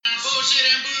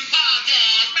Bullshit and Booze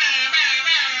Podcast.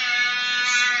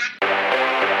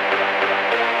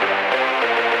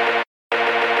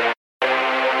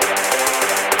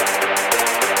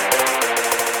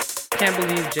 Can't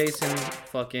believe Jason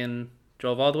fucking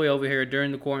drove all the way over here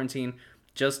during the quarantine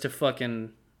just to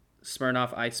fucking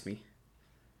Smirnoff ice me.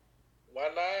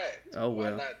 Why not? Oh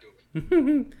well. Why not do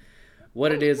it?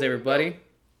 What it is, everybody?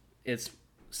 It's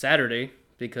Saturday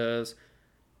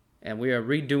and we are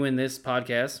redoing this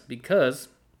podcast because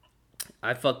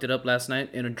I fucked it up last night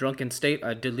in a drunken state.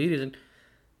 I deleted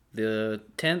the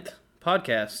 10th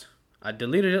podcast. I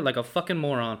deleted it like a fucking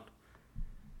moron.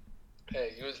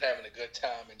 Hey, you was having a good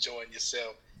time, enjoying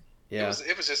yourself. Yeah.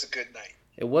 It was just a good night.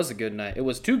 It was a good night. It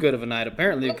was too good of a night,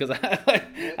 apparently, because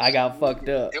I got fucked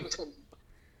up. It was a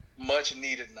much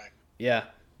needed night. Yeah,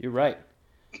 you're right.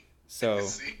 So,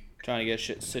 trying to get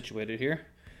shit situated here.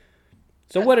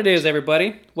 So, what it is,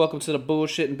 everybody? Welcome to the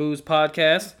Bullshit and Booze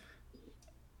Podcast.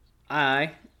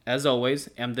 I, as always,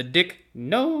 am the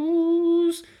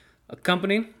dicknose,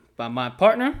 accompanied by my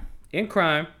partner in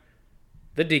crime,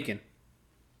 the Deacon.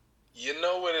 You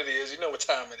know what it is. You know what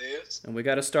time it is. And we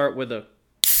got to start with a...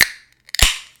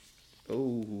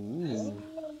 Ooh.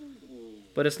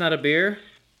 But it's not a beer.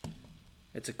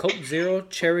 It's a Coke Zero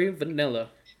Cherry Vanilla.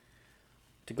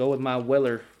 To go with my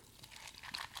Weller.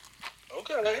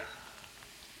 Okay. I'm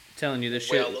telling you, this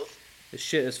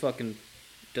shit is fucking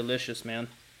delicious, man.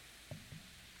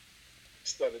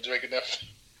 Started drinking that.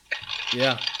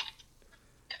 Yeah.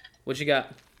 What you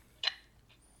got?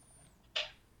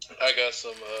 I got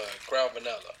some ground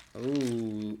vanilla.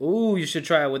 Ooh, you should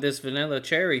try it with this vanilla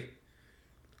cherry.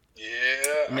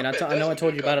 Yeah. I mean, I know I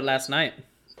told you about it last night.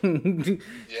 Yeah.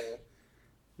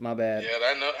 My bad. Yeah,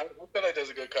 I know. I feel like there's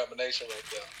a good combination right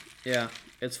there. Yeah,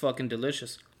 it's fucking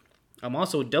delicious. I'm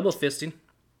also double fisting.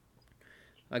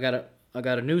 I got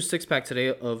a new 6-pack today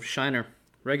of Shiner,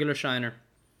 regular Shiner.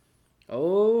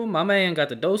 Oh, my man got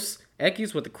the Dos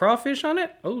Equis with the crawfish on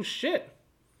it. Oh shit.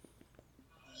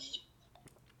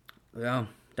 Yeah,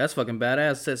 that's fucking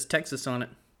badass. It says Texas on it.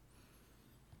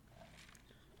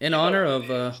 In honor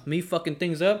of me fucking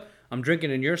things up, I'm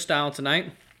drinking in your style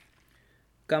tonight.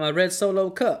 Got my red Solo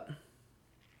cup.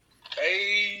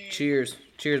 Hey. Cheers.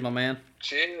 Cheers, my man.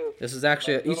 Cheers. This is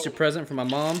actually an Easter present from my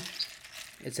mom.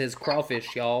 It says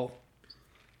crawfish, y'all.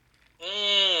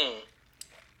 I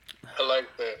like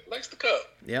that. Likes the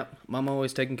cup. Yep. Mom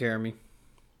always taking care of me.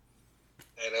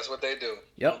 Hey, that's what they do.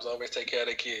 Yep. Moms always take care of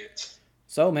their kids.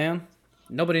 So, man,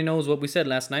 nobody knows what we said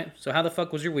last night. So how the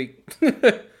fuck was your week?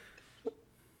 My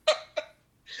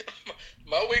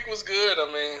week was good. I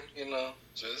mean,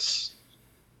 just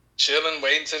chilling,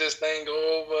 waiting till this thing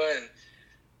go over, and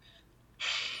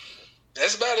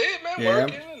that's about it, man. Yeah.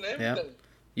 Working and everything. Yeah.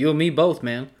 You and me both,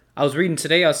 man. I was reading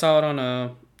today. I saw it on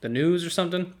the news or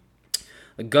something.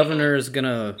 The governor is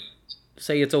gonna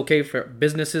say it's okay for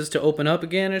businesses to open up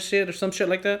again or shit or some shit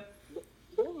like that.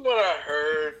 That's what I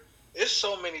heard. It's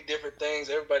so many different things.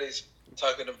 Everybody's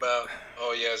talking about,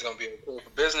 oh yeah, it's gonna be okay for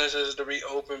businesses to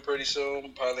reopen pretty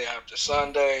soon, probably after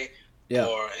Sunday. Yeah.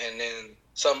 And then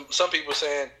some people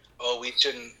saying, oh, we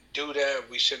shouldn't do that.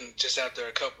 We shouldn't just after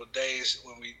a couple of days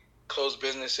when we close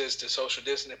businesses to social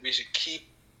distance. We should keep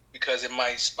because it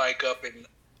might spike up in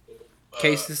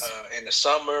Cases in the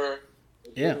summer.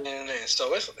 Yeah. And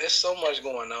so it's so much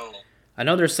going on. I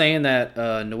know they're saying that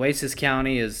Nueces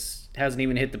County hasn't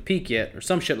even hit the peak yet or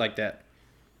some shit like that.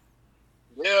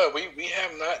 Yeah, we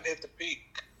have not hit the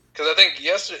peak because I think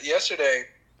yesterday,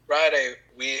 Friday,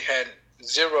 we had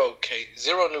zero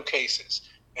new cases,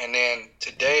 and then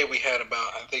today we had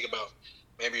about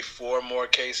maybe 4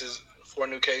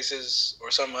 new cases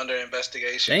or something under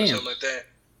investigation. Damn. Or something like that.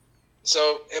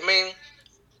 So I mean,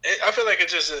 I feel like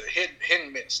it's just a hit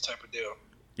and miss type of deal.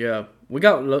 Yeah, we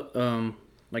got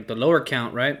like the lower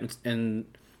count, right? In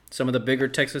some of the bigger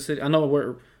Texas cities. I know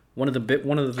we're one of the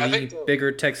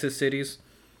bigger Texas cities.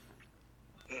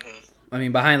 Mm-hmm. I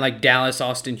mean, behind like Dallas,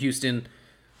 Austin, Houston,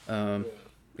 El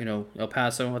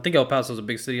Paso. I think El Paso's a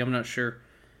big city. I'm not sure.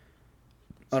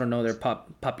 I don't know their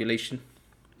population,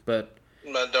 but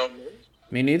I don't know.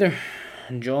 Me neither.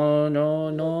 Coco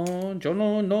no.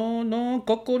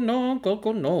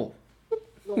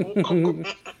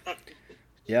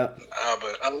 Yeah.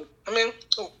 But I mean,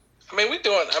 we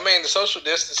doing. I mean, the social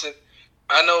distancing.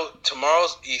 I know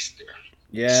tomorrow's Easter.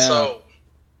 Yeah. So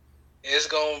it's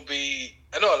gonna be.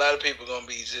 I know a lot of people gonna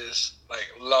be just like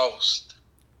lost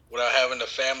without having the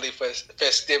family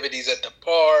festivities at the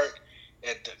park,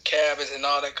 at the cabins, and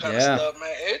all that kind of stuff.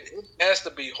 Man, it has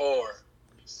to be hard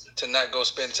to not go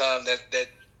spend time that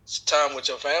time with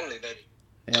your family that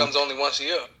comes only once a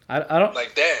year. I don't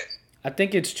like that. I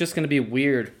think it's just gonna be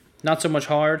weird Not so much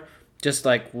hard. Just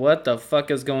like, what the fuck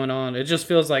is going on? It just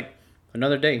feels like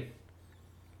another day.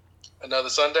 Another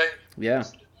Sunday? Yeah.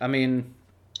 I mean,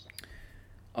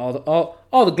 all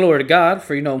the glory to God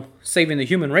for, saving the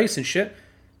human race and shit.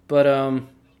 But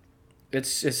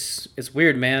it's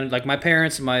weird, man. Like my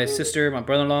parents, my sister, my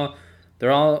brother-in-law,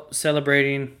 they're all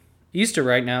celebrating Easter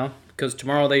right now because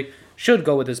tomorrow they should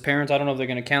go with his parents. I don't know if they're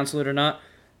gonna cancel it or not.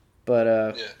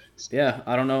 But yeah,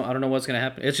 I don't know. I don't know what's gonna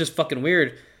happen. It's just fucking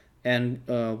weird. And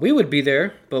we would be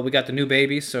there, but we got the new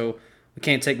baby, so we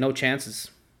can't take no chances.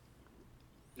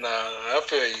 Nah, I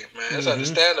feel you, man. It's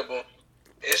understandable.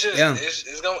 It's just,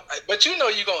 it's gonna. But you're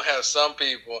gonna have some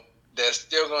people that's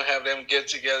still gonna have them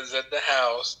get-togethers at the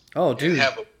house. Oh, dude. And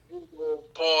have a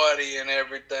party and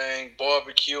everything,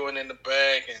 barbecuing in the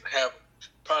back, and have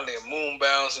probably a moon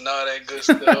bounce and all that good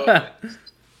stuff.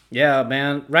 Yeah,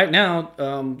 man. Right now,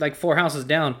 like 4 houses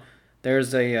down,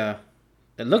 there's a.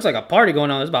 It looks like a party going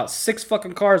on. There's about 6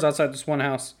 fucking cars outside this one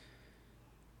house.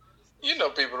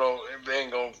 People they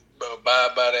ain't gonna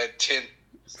abide by that 10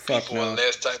 people or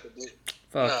less type of deal.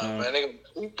 Fuck no. Man.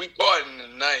 We partying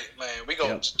tonight, man. We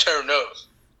gonna turn up.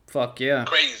 Fuck yeah.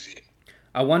 Crazy.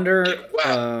 I wonder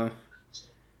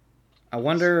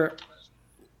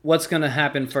what's gonna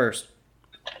happen first.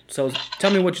 So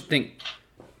tell me what you think.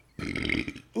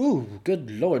 Ooh,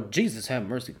 good Lord Jesus, have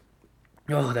mercy.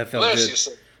 Oh, that felt Bless good. You,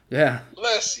 sir. Yeah.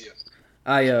 Bless you.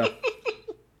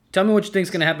 Tell me what you think's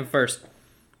gonna happen first.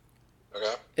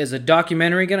 Okay. Is a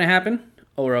documentary gonna happen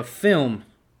or a film,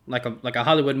 like a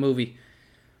Hollywood movie,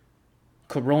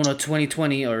 Corona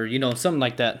 2020 or something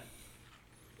like that?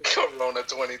 Corona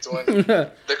 2020.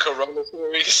 The Corona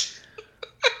series.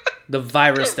 The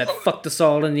virus that fucked us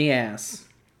all in the ass.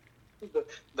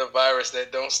 The virus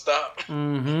that don't stop.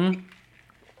 Mm-hmm.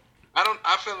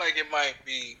 I feel like it might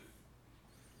be.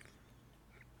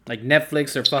 Like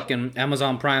Netflix or fucking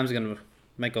Amazon Prime's gonna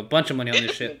make a bunch of money on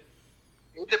this shit.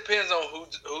 It depends on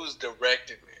who's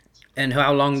directing it. And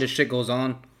how long this shit goes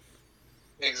on.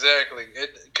 Exactly.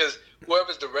 Because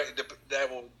whoever's directing, that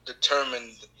will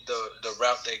determine the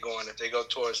route they go on. If they go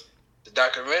towards the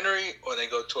documentary or they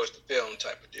go towards the film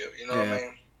type of deal. You know what I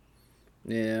mean?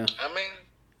 Yeah. I mean,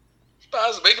 it's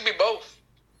possible. It could be both.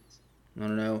 I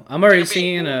don't know. I'm already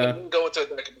seeing go into a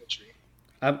documentary.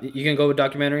 You can go with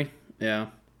documentary? Yeah.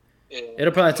 Yeah.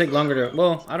 It'll probably take longer to...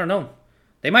 Well, I don't know.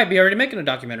 They might be already making a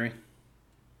documentary.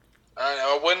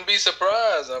 I wouldn't be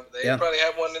surprised. They probably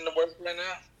have one in the works right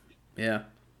now. Yeah.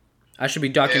 I should be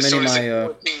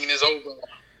documenting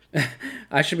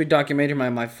I should be documenting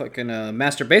my fucking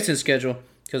masturbation schedule.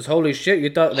 Because holy shit, you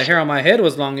thought the hair on my head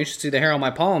was long. You should see the hair on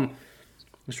my palm.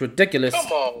 It's ridiculous.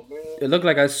 Come on, man. It looked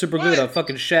like I super glued a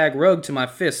fucking shag rug to my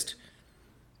fist.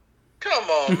 Come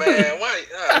on, man. Why?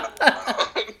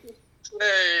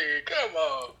 Hey, come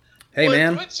on. Hey,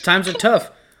 man. Times are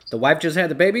tough. The wife just had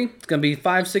the baby. It's going to be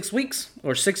 5-6 weeks.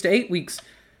 Or 6 to 8 weeks.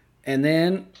 And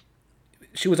then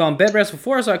she was on bed rest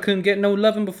before, so I couldn't get no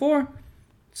loving before.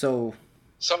 So,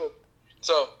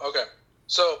 okay.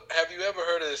 So, have you ever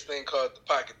heard of this thing called the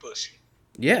pocket pussy?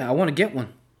 Yeah, I want to get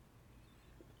one.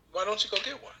 Why don't you go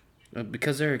get one?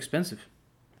 Because they're expensive.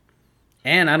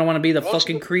 And I don't want to be the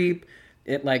fucking creep.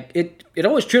 It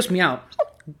always trips me out.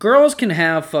 Girls can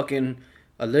have fucking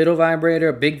a little vibrator,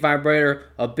 a big vibrator,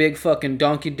 a big fucking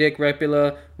donkey dick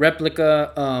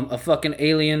replica, a fucking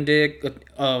alien dick,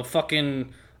 a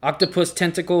fucking octopus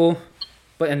tentacle.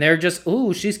 And they're just,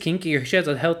 ooh, she's kinky or she has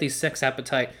a healthy sex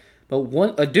appetite.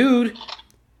 But a dude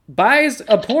buys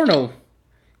a porno.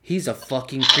 He's a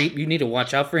fucking creep. You need to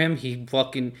watch out for him.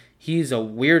 He's a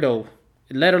weirdo.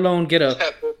 Let alone get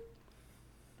a...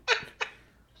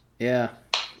 Yeah.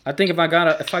 I think if I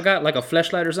got like a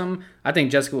fleshlight or something, I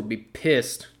think Jessica would be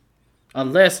pissed.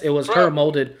 Unless it was her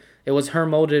molded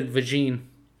vagine.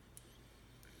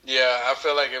 Yeah, I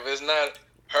feel like if it's not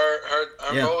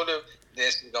her motive, then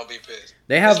she's gonna be pissed.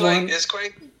 They have one. It's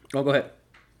crazy. Oh, go ahead.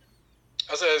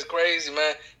 I said it's crazy,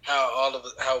 man.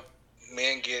 How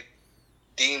men get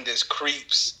deemed as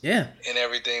creeps. Yeah. And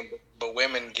everything, but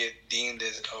women get deemed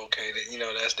as okay.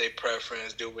 That's their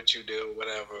preference. Do what you do,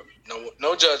 whatever.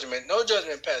 No judgment. No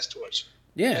judgment passed towards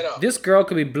you. Yeah. This girl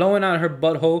could be blowing out her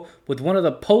butthole with one of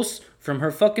the posts from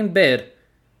her fucking bed.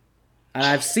 And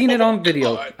I've seen it on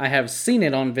video. God. I have seen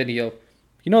it on video.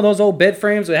 You know those old bed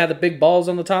frames that have the big balls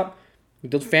on the top?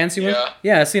 Those fancy ones?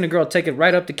 Yeah, I seen a girl take it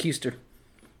right up to keister.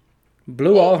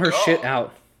 Blew all her shit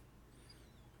out.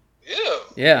 Yeah.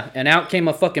 Yeah, and out came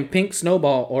a fucking pink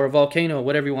snowball or a volcano,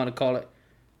 whatever you want to call it.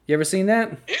 You ever seen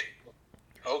that?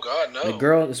 Oh, God, no. The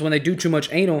girl, it's when they do too much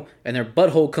anal and their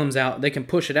butthole comes out, they can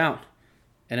push it out.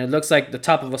 And it looks like the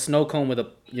top of a snow cone with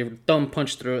your thumb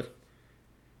punched through it.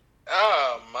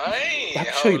 Oh, man. I'll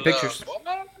show you Hold pictures. up.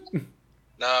 What?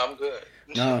 Nah, I'm good.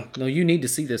 No, you need to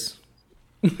see this.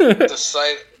 The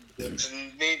site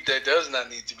that does not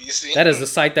need to be seen. That is the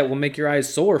sight that will make your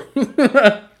eyes sore. Pretty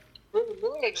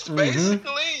much.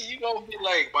 Basically, you gonna be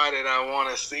like, why did I want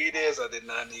to see this? I did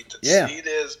not need to see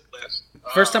this.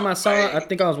 But, First time I saw it, I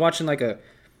think I was watching like a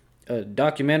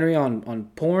documentary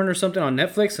on porn or something on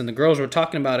Netflix, and the girls were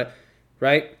talking about it,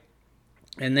 right?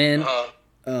 And then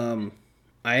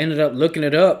I ended up looking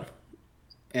it up,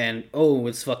 and oh,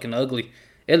 it's fucking ugly.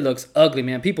 It looks ugly,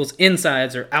 man. People's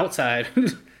insides are outside.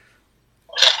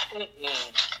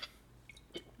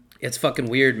 It's fucking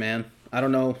weird, man. I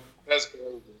don't know. That's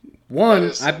crazy.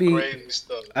 One, crazy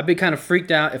stuff. I'd be kind of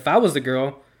freaked out if I was the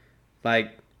girl.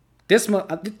 Like,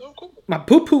 my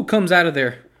poo-poo comes out of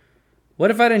there.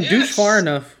 What if I didn't douche far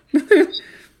enough?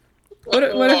 what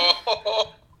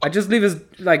if I just leave as,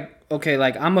 like, okay,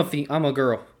 like, I'm a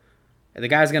girl. And the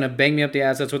guy's gonna bang me up the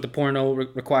ass. That's what the porno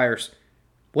requires.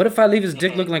 What if I leave his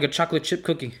dick looking like a chocolate chip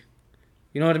cookie?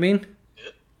 You know what I mean?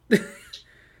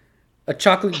 A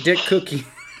chocolate dick cookie.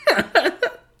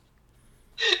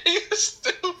 You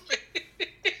stupid.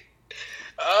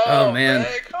 Oh man.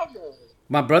 Come on.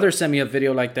 My brother sent me a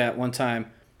video like that one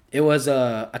time. It was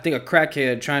I think a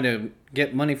crackhead trying to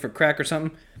get money for crack or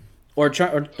something, or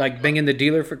like banging the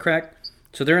dealer for crack.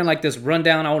 So they're in like this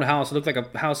rundown old house. It looked like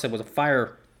a house that was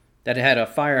that had a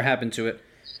fire happen to it,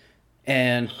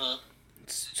 and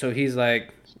so he's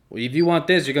like, "Well, if you want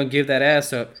this, you're gonna give that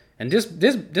ass up." And this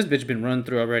bitch been run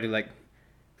through already. Like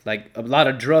a lot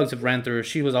of drugs have ran through her.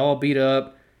 She was all beat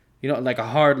up, you know, like a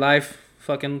hard life,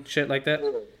 fucking shit like that.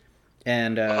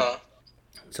 And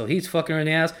so he's fucking her in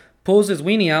the ass, pulls his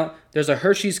weenie out. There's a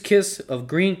Hershey's Kiss of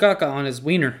green caca on his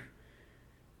wiener.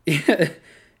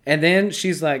 And then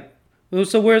she's like, well,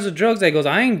 so where's the drugs at? He goes,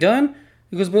 I ain't done.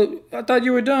 He goes, but I thought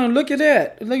you were done. Look at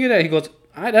that. Look at that. He goes,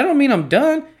 I don't mean I'm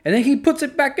done. And then he puts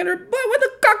it back in her butt with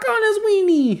a caca on his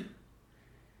weenie.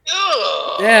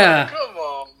 Ugh, Yeah. Come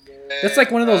on, man. It's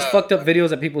like one of those fucked up videos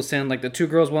that people send, like the 2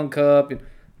 girls, 1 cup.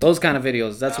 Those kind of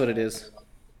videos. That's what it is.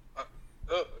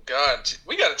 Oh, God.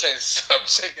 We got to change the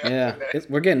subject. Yeah.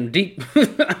 We're getting deep.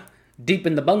 Deep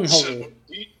in the bunghole.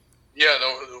 Yeah,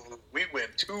 no, we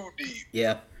went too deep.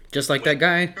 Yeah. Just like that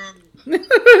guy.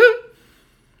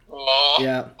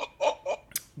 Yeah.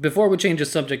 Before we change the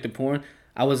subject to porn,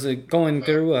 I was going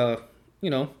through, a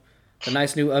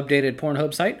nice new updated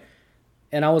Pornhub site,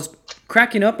 and I was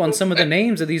cracking up on some of the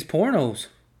names of these pornos.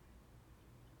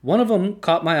 One of them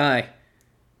caught my eye.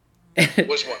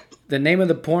 Which one? The name of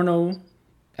the porno,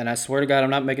 and I swear to God, I'm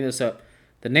not making this up.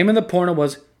 The name of the porno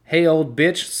was "Hey Old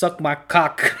Bitch, Suck My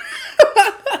Cock."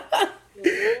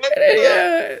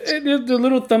 Yeah, the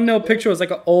little thumbnail picture was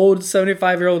like an old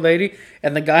 75-year-old lady,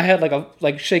 and the guy had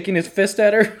like shaking his fist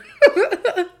at her.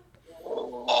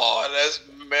 Oh, that's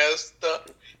messed up.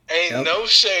 Ain't no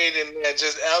shade in there,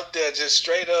 just out there, just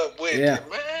straight up with it,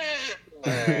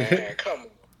 man. Come on.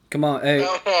 Come on, hey,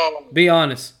 Come on. be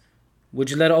honest. Would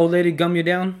you let an old lady gum you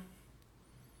down?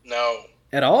 No.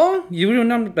 At all? You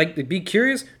wouldn't like be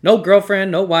curious? No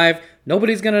girlfriend, no wife,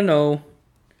 nobody's gonna know.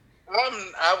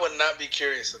 I would not be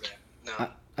curious of that. No.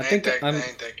 I think I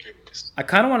ain't that curious. I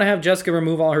kind of want to have Jessica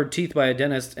remove all her teeth by a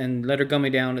dentist and let her gum me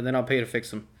down, and then I'll pay to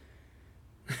fix them.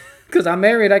 Because I'm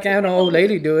married, I can't have an old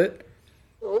lady do it.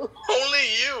 Only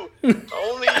you.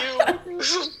 Only you.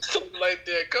 Something like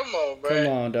that. Come on, man.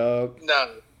 Come on, dog. No.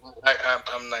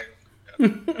 I'm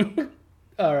not.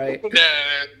 All right. Nah,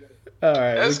 All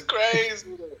right. that's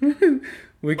crazy.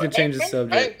 We can change the I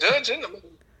subject. ain't judging them.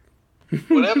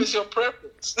 Whatever's your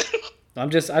preference. I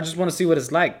just want to see what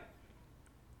it's like.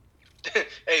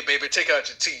 Hey, baby, take out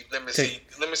your teeth. Let me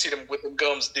see them what them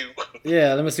gums do.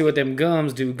 Yeah, let me see what them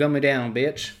gums do. Gum me down,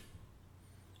 bitch.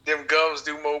 Them gums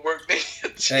do more work than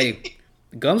your teeth. Hey,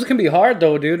 gums can be hard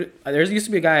though, dude. There used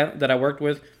to be a guy that I worked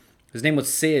with. His name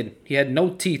was Sid. He had no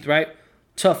teeth, right?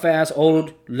 Tough ass,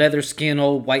 old leather skin,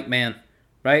 old white man,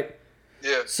 right?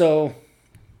 Yeah. So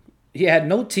he had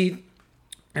no teeth,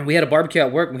 and we had a barbecue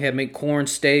at work. And we had made corn,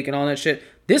 steak, and all that shit.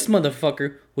 This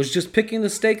motherfucker was just picking the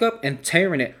steak up and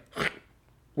tearing it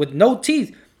with no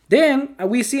teeth. Then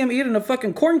we see him eating a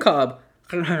fucking corn cob.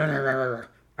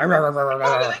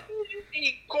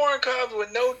 Eat corn cobs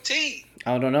with no teeth.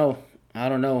 I don't know.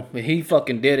 But he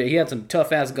fucking did it. He had some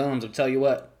tough ass gums, I'll tell you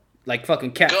what. Like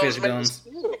fucking catfish gums.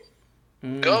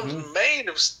 Gums made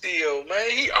of steel,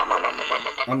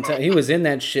 man. He was in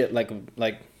that shit like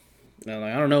I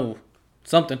don't know,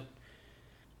 something.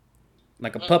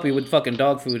 Like a puppy with fucking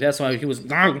dog food. That's why he was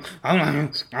didn't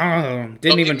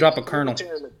even drop a kernel.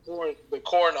 The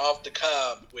corn off the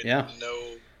cob with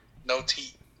no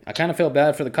teeth. I kind of felt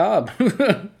bad for the cob.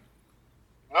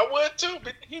 I would too.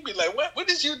 But he'd be like, "What? What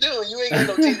is you doing? You ain't got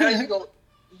no teeth. How you go?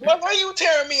 Why you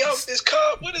tearing me off this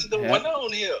car? What is going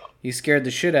on here?" He scared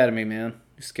the shit out of me, man.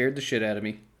 He scared the shit out of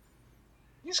me.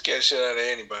 You scared shit out of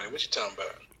anybody. What you talking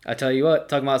about? I tell you what,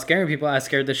 talking about scaring people, I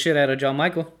scared the shit out of John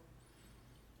Michael.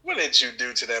 What did you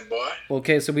do to that boy?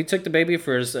 Okay, so we took the baby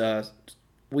for his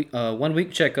 1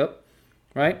 week checkup,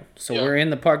 right? So we're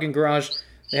in the parking garage.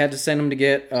 They had to send him to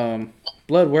get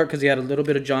blood work because he had a little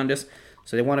bit of jaundice.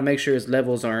 So they want to make sure his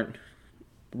levels aren't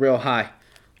real high.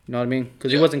 You know what I mean?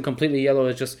 Because he wasn't completely yellow.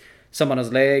 It's just some on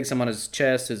his legs, some on his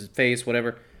chest, his face,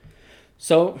 whatever.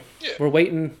 So we're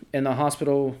waiting in the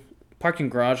hospital parking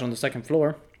garage on the second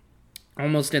floor,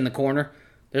 almost in the corner.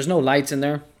 There's no lights in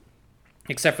there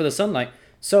except for the sunlight.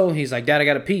 So he's like, "Dad, I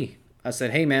got to pee." I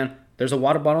said, "Hey, man, there's a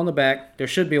water bottle in the back. There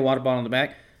should be a water bottle in the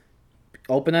back.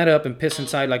 Open that up and piss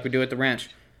inside like we do at the ranch."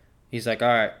 He's like, "All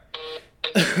right."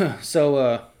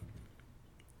 So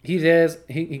he does.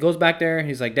 He goes back there. And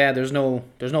he's like, "Dad, there's no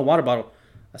water bottle."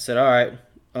 I said, "All right,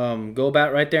 go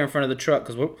back right there in front of the truck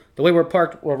because the way we're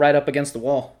parked, we're right up against the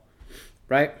wall,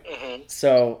 right?" Mm-hmm.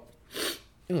 So,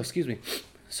 excuse me.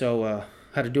 So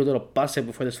had to do a little bust it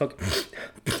before this fucking.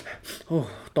 Oh,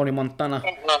 Tony Montana.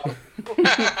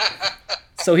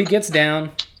 So he gets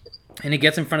down and he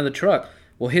gets in front of the truck.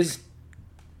 Well, his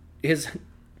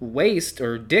waist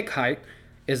or dick height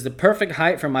is the perfect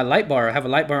height for my light bar. I have a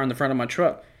light bar on the front of my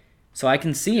truck. So I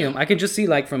can see him. I can just see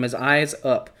like from his eyes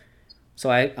up. So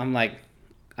I'm like,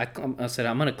 I said,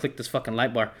 I'm going to click this fucking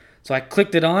light bar. So I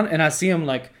clicked it on and I see him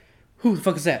like, "Who the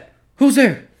fuck is that? Who's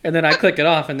there?" And then I click it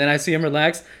off and then I see him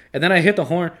relax. And then I hit the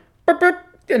horn. Burp, burp,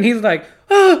 and he's like,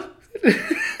 "Ah!"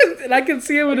 And I can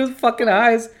see him in his fucking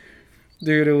eyes.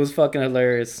 Dude, it was fucking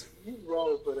hilarious. You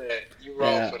wrong for that. You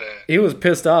wrong for that. He was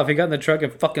pissed off. He got in the truck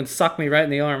and fucking socked me right in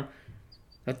the arm.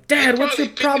 Like, "Dad, what's your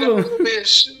problem?"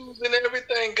 Shoes and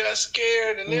everything, got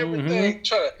scared and everything.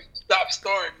 Try to stop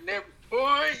starting and everything.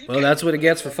 Boy, well, that's what it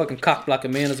gets for fucking cock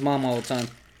blocking me and his mom all the time.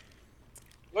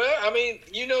 Well, I mean,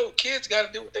 kids got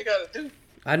to do what they got to do.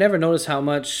 I never noticed how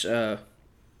much, or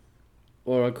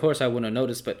of course I wouldn't have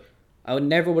noticed, but I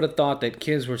never would have thought that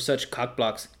kids were such cock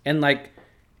blocks. And like,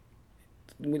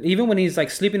 even when he's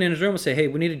like sleeping in his room, I say, "Hey,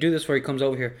 we need to do this before he comes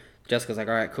over here." Jessica's like,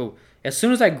 "All right, cool." As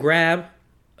soon as I grab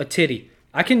a titty,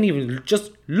 I can't even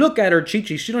just look at her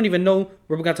chichi. She don't even know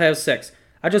we're about to have sex.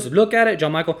 I just look at it,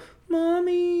 John Michael,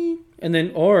 "Mommy," and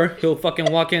then or he'll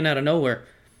fucking walk in out of nowhere.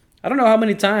 I don't know how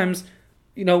many times,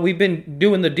 we've been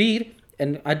doing the deed,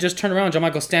 and I just turn around, John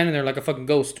Michael standing there like a fucking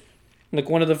ghost, like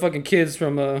one of the fucking kids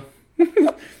from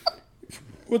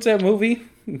what's that movie?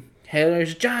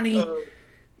 There's Johnny.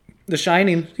 The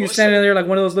Shining. He's standing there like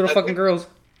one of those little fucking girls.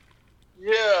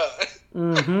 Yeah.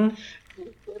 Mm-hmm.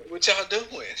 What y'all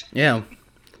doing? Yeah.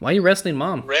 Why are you wrestling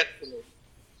Mom? Wrestling.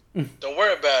 Don't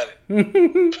worry about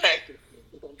it. Practice.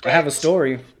 I have a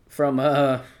story from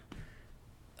one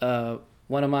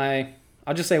of my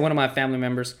family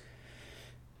members.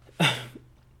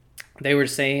 They were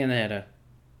saying that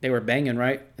they were banging,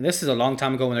 right? And this is a long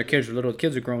time ago when their kids were little.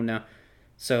 Kids are grown now.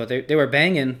 So they were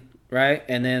banging, right?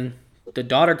 And then the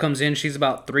daughter comes in. She's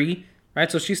about 3, right?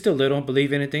 So she's still little. Don't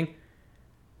believe anything.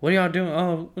 "What are y'all doing?"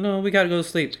 "Oh, no, we got to go to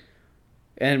sleep."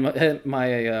 And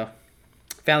my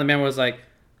family member was like,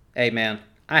 "Hey, man,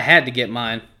 I had to get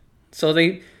mine." So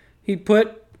he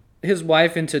put his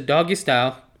wife into doggy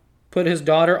style, put his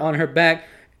daughter on her back,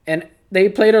 and they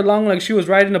played along like she was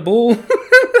riding a bull.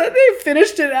 They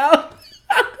finished it out.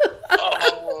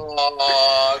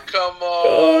 Oh, come on.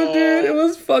 Oh, dude, it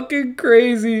was fucking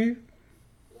crazy.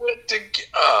 What the...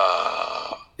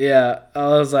 Yeah, I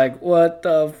was like, what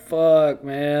the fuck,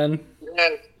 man?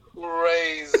 That's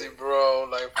crazy, bro.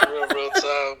 Like, for real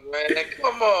time, man.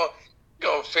 Come on. You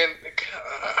gonna finish...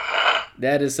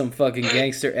 That is some fucking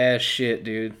gangster ass shit,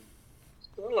 dude.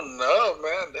 Oh, no,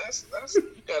 man. That's you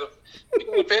gotta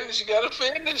finish. You gotta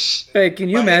finish. Hey, can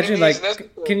you imagine,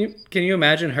 can you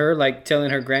imagine her, like, telling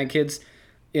her grandkids,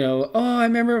 "Oh, I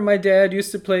remember my dad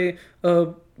used to play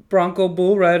Bronco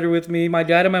Bull Rider with me. My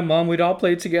dad and my mom, we'd all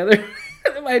play together."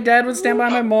 My dad would stand by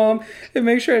my mom and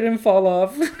make sure I didn't fall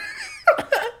off.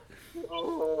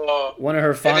 One of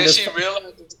her fondest... And then she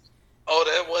realized,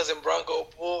 that wasn't Bronco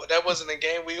Bull. That wasn't the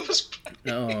game we was playing.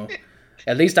 No.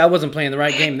 At least I wasn't playing the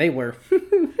right game. They were.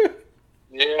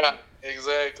 Yeah,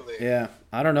 exactly. Yeah.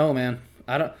 I don't know, man.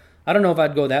 I don't know if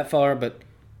I'd go that far, but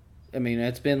I mean,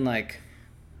 it's been like...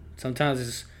 Sometimes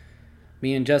it's...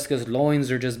 Me and Jessica's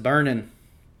loins are just burning.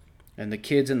 And the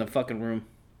kids in the fucking room.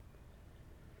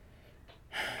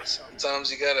 Sometimes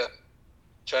you gotta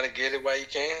try to get it while you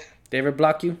can. They ever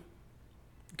block you?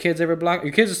 Kids ever block?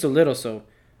 Your kids are still little, so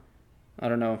I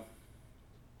don't know.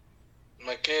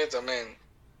 My kids, I mean,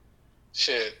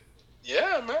 Shit.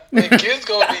 Yeah, man. And kids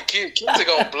gonna be kids. Kids are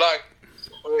gonna block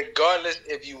regardless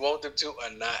if you want them to or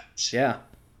not. Yeah.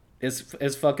 It's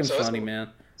fucking funny, man.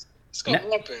 It's gonna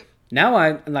happen.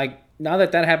 Now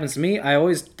that happens to me, I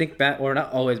always think back, or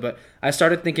not always, but I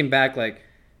started thinking back, like,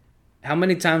 how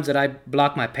many times did I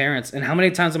block my parents, and how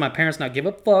many times did my parents not give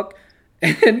a fuck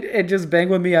and just bang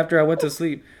with me after I went to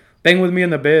sleep, bang with me in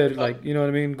the bed, like, you know what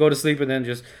I mean? Go to sleep and then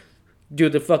just do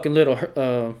the fucking little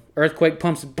earthquake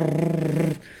pumps.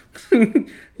 You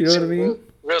know what I mean?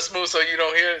 Real smooth, so you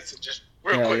don't hear it. So just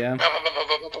real quick. Yeah.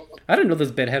 I didn't know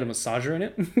this bed had a massager in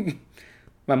it.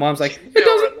 My mom's like, it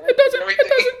doesn't.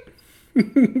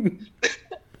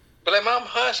 But like, Mom,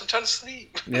 hush, I'm trying to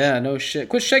sleep. Yeah, no shit.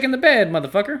 Quit shaking the bed,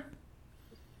 motherfucker.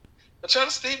 I'm trying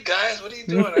to sleep, guys. What are you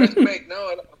doing? Earthquake?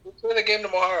 No, we'll play the game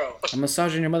tomorrow. I'm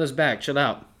massaging your mother's back. Chill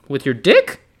out. With your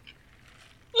dick?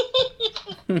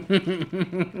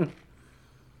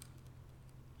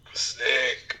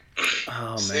 Sick.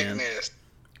 Oh, man. Sickness.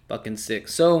 Fucking sick.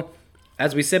 So,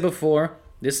 as we said before,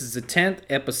 this is the 10th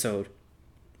episode.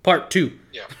 Part 2.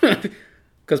 Yeah.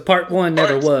 Because part 1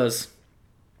 never was.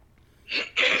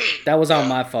 That was all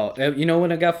my fault. You know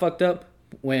when I got fucked up?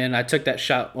 When I took that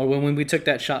shot, or when we took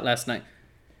that shot last night.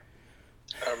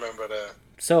 I remember that.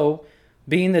 So,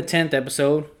 being the 10th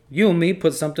episode, you and me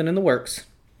put something in the works.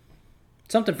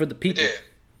 Something for the people. Yeah.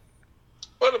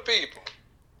 For the people.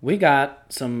 We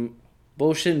got some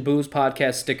Bullshit and Booze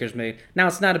podcast stickers made. Now,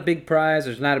 it's not a big prize.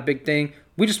 It's not a big thing.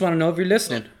 We just want to know if you're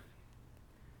listening.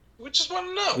 We just want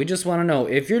to know. We just want to know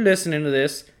if you're listening to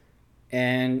this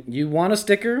and you want a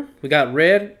sticker. We got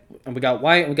red, and we got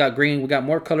white, and we got green. We got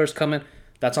more colors coming.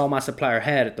 That's all my supplier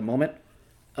had at the moment.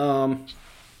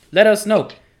 Let us know.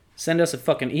 Send us a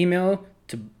fucking email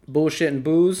to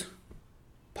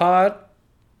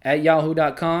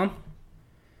bullshitandboozepod@yahoo.com,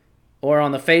 or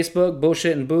on the Facebook,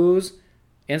 Bullshit and Booze,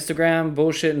 Instagram,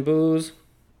 Bullshit and Booze.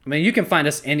 I mean, you can find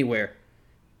us anywhere.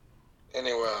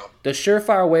 Anywhere. The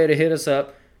surefire way to hit us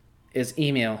up is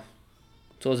email.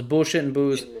 So it's Bullshit and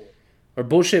Booze, or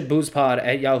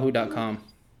bullshitboozepod@yahoo.com.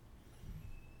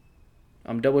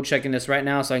 I'm double checking this right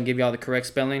now so I can give y'all the correct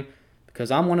spelling,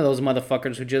 because I'm one of those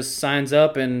motherfuckers who just signs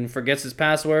up and forgets his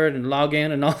password and log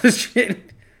in and all this shit.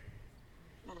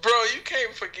 Bro, you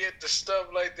can't forget the stuff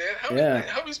like that.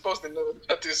 How are we supposed to know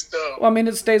about this stuff? Well, I mean,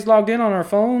 it stays logged in on our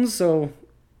phones, so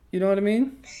you know what I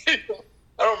mean? I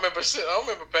don't remember shit. I don't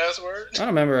remember passwords. I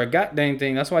don't remember a goddamn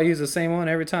thing. That's why I use the same one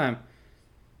every time.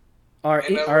 Our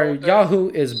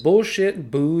Yahoo is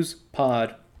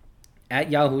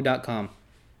bullshitboozepod@yahoo.com.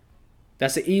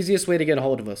 That's the easiest way to get a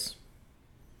hold of us.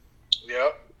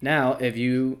 Yep. Now, if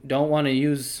you don't want to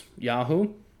use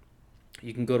Yahoo,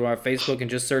 you can go to our Facebook and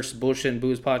just search Bullshit and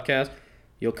Booze Podcast.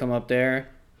 You'll come up there.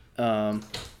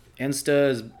 Insta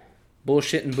is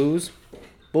Bullshit and Booze.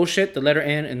 Bullshit, the letter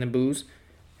N, and then Booze.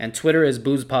 And Twitter is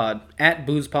BoozePod.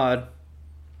 @BoozePod.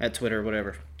 At Twitter,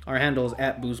 whatever. Our handle is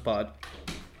 @BoozePod.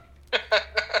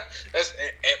 That's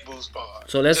at BoozePod.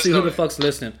 So let's Just see who know the that. fuck's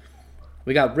listening.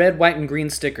 We got red, white, and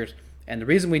green stickers. And the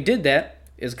reason we did that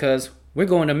is because we're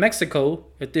going to Mexico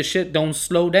if this shit don't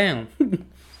slow down.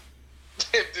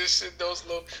 If this shit don't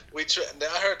slow, I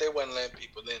heard they wasn't letting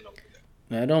people in over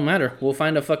there. It don't matter. We'll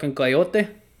find a fucking coyote.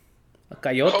 A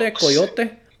coyote, Oh,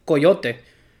 coyote, coyote.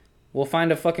 We'll find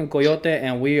a fucking coyote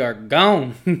and we are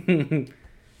gone.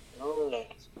 Oh,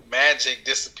 magic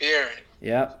disappearing.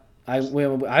 Yeah.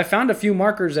 I found a few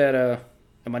markers at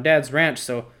my dad's ranch,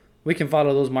 so we can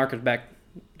follow those markers back.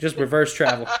 Just reverse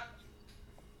travel.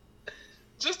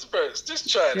 Just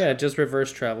try it. Yeah, just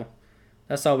reverse travel.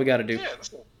 That's all we got to do. Yeah,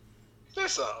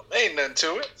 that's all. Ain't nothing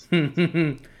to it.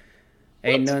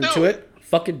 Ain't nothing to it.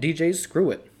 Fuck it, DJs.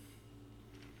 Screw it.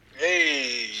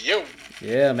 Hey, yo.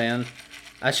 Yeah, man.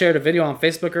 I shared a video on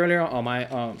Facebook earlier on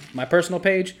my personal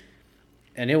page,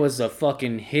 and it was a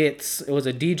fucking hits. It was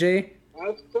a DJ.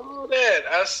 I saw that.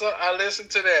 I listened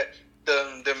to that.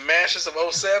 The mashes of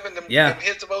 07, them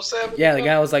hits of 07. Yeah, the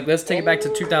guy was like, let's take it back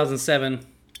to 2007,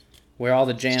 where all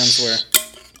the jams were.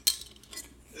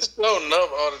 It's so numb.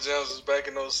 All the jams was back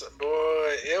in those.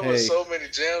 Boy, it was so many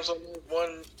jams on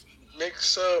one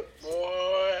mix up.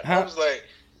 Boy, I was like,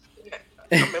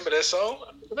 I remember that song.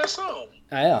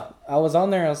 Yeah, I was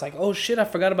on there. I was like, oh shit, I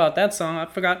forgot about that song. I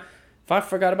forgot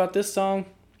about this song.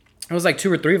 It was like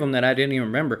 2 or 3 of them that I didn't even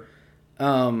remember.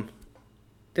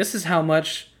 This is how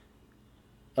much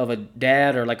of a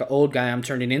dad or like an old guy I'm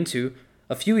turning into.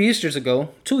 A few Easters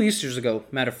ago, 2 Easters ago,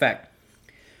 matter of fact,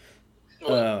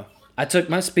 I took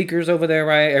my speakers over there,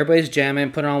 right? Everybody's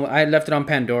jamming, put it on. I left it on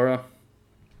Pandora.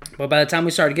 But by the time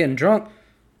we started getting drunk,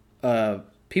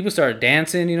 people started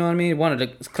dancing, you know what I mean?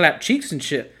 Wanted to clap cheeks and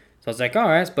shit. So I was like, all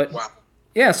right, but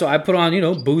Yeah, so I put on,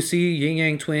 Boosie, Yin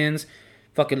Yang Twins,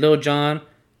 fucking Lil Jon,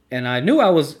 and I knew I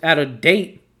was at a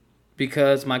date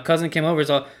because my cousin came over and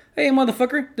said, hey,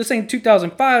 motherfucker, this ain't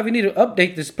 2005. You need to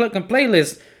update this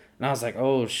playlist. And I was like,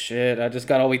 oh, shit, I just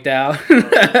got all weeked out.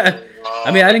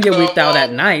 I mean, I didn't get weeked out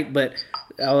that night, but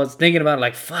I was thinking about it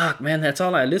like, fuck, man, that's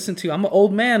all I listen to. I'm an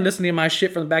old man listening to my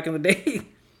shit from the back in the day.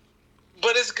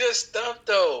 But it's good stuff,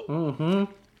 though.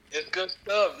 Mm-hmm. It's good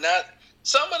stuff. Not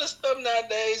some of the stuff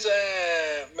nowadays,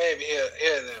 maybe here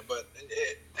and there, but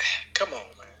come on,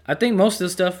 man. I think most of the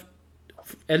stuff,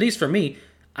 at least for me,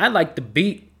 I like the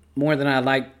beat more than I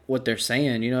like what they're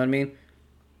saying. You know what I mean?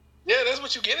 Yeah, that's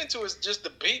what you get into is just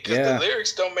the beat because the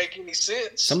lyrics don't make any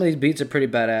sense. Some of these beats are pretty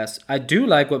badass. I do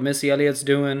like what Missy Elliott's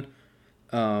doing,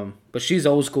 but she's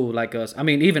old school like us. I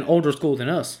mean, even older school than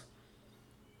us.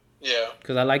 Yeah.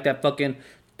 Because I like that fucking,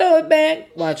 throw it back,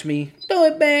 watch me, throw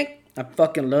it back. I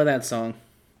fucking love that song.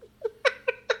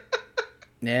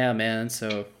 Yeah, man,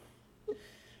 so.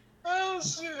 Oh,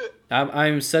 shit.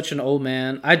 I'm such an old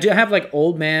man. I do have like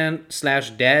old man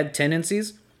 / dad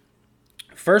tendencies.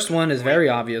 First one is very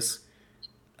obvious.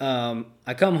 I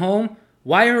come home.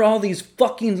 Why are all these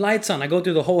fucking lights on? I go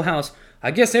through the whole house.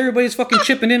 I guess everybody's fucking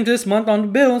chipping in this month on the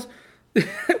bills.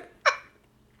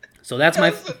 So that's my.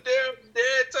 That's a damn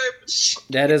dad type of shit.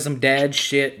 That is some dad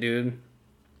shit, dude.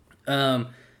 The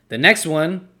next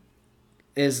one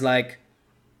is like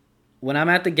when I'm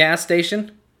at the gas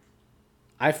station.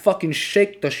 I fucking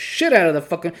shake the shit out of the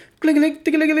fucking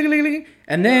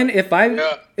and then if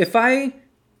I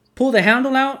pull the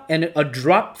handle out and a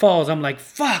drop falls, I'm like,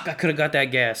 fuck, I could have got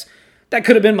that gas. That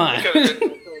could have been mine. You could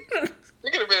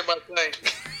have been in my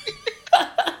tank.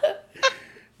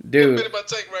 Dude, been in my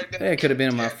tank right now. It could have been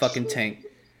in my fucking tank.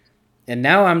 And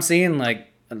now I'm seeing like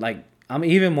I'm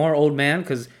even more old man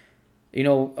because,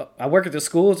 I work at the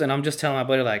schools and I'm just telling my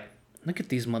buddy like, look at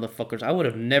these motherfuckers. I would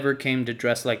have never came to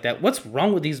dress like that. What's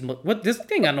wrong with these? This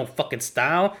thing got no fucking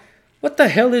style. What the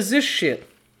hell is this shit?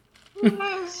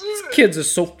 These kids are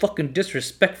so fucking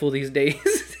disrespectful these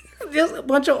days. Just a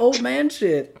bunch of old man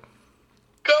shit.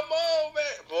 Come on, man.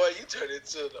 Boy, you turned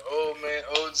into the old man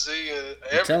OG and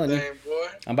everything, boy.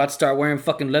 I'm about to start wearing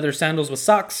fucking leather sandals with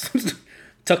socks.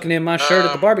 Tucking in my shirt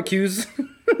at the barbecues.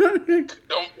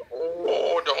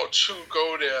 Don't you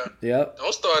go there. Yep.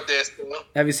 Don't start that stuff.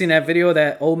 Have you seen that video of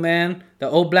that old man, the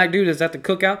old black dude is at the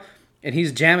cookout, and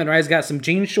he's jamming, right? He's got some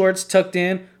jean shorts tucked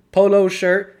in, polo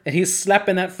shirt, and he's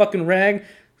slapping that fucking rag.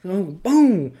 Oh,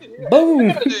 boom. Yeah.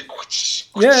 Boom.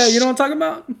 Yeah, you know what I'm talking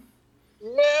about?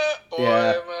 Yeah, boy,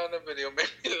 man, the video made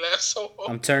me laugh so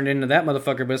hard. I'm turned into that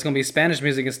motherfucker, but it's going to be Spanish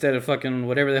music instead of fucking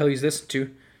whatever the hell he's listening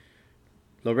to.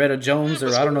 Loretta Jones,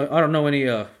 or I don't know any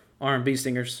R&B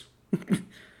singers.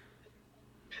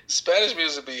 Spanish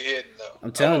music be hitting though.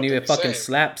 I'm telling you, it fucking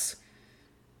slaps.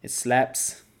 It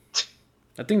slaps.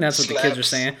 I think that's what the kids are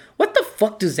saying. What the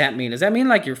fuck does that mean? Does that mean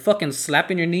like you're fucking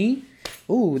slapping your knee?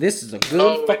 Ooh, this is a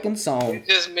good fucking song. It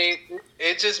just means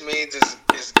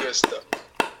it's good stuff.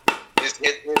 It's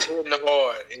hitting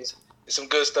hard. It's some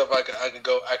good stuff I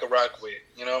could rock with.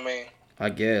 You know what I mean? I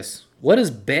guess. What does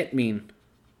bet mean?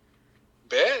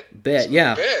 Bet,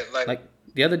 yeah. Bet, like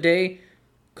the other day.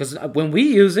 Because when we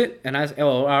use it, and I say,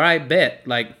 oh, all right, bet.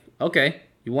 Like, okay,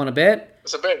 you want to bet?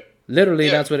 It's a bet. Literally,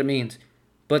 that's what it means.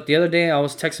 But the other day, I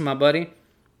was texting my buddy.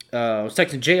 I was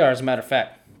texting JR, as a matter of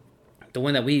fact. The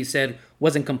one that we said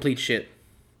wasn't complete shit.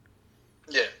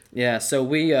 Yeah. Yeah, so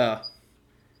we were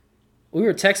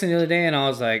texting the other day, and I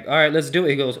was like, all right, let's do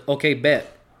it. He goes, okay,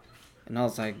 bet. And I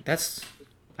was like,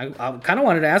 I kind of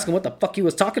wanted to ask him what the fuck he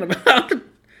was talking about.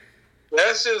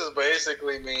 That's just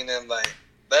basically meaning, like,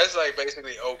 that's like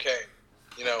basically okay,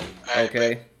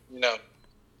 okay.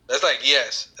 That's like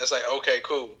yes. That's like okay,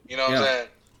 cool. You know what I'm saying?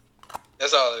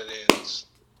 That's all it is.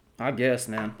 I guess,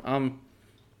 man.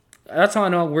 That's how I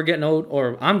know we're getting old,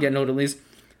 or I'm getting old at least.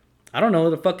 I don't know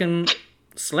the fucking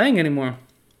slang anymore.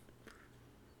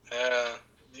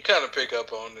 You kind of pick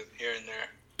up on it here and there.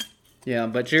 Yeah,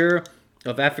 but you're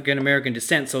of African American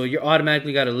descent, so you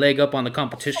automatically got a leg up on the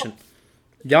competition.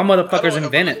 Y'all motherfuckers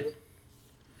invented.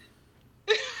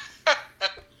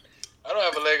 I don't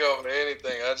have a leg up on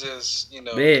anything. I just,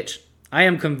 Bitch, I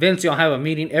am convinced y'all have a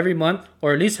meeting every month,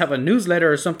 or at least have a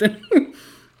newsletter or something.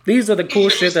 These are the cool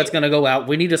shit that's going to go out.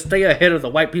 We need to stay ahead of the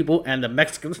white people and the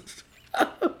Mexicans. All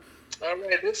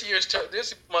right,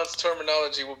 this month's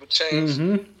terminology will be changed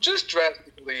just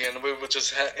drastically, and we will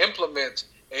just implement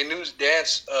a new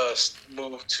dance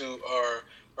move to our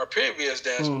previous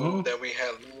dance move that we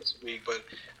had last week. But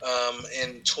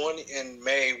in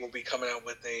May, we'll be coming out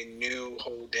with a new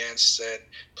whole dance set.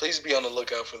 Please be on the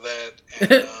lookout for that,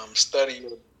 and study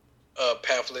your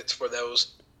pamphlets for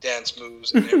those. dance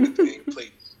moves and everything,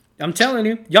 please. I'm telling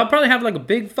you, y'all probably have like a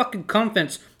big fucking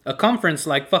conference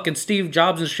like fucking Steve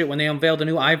Jobs and shit when they unveiled the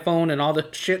new iPhone and all the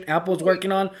shit Apple's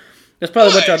working on. That's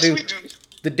probably what y'all do.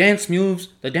 The dance moves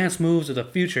of the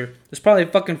future. There's probably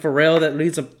fucking Pharrell that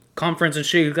leads a conference and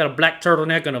shit. He's got a black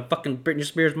turtleneck and a fucking Britney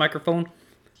Spears microphone.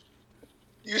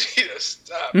 You need to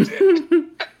stop that.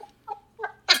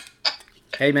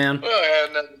 Hey man. Well, I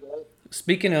have nothing to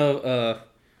Speaking of,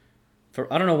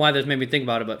 I don't know why this made me think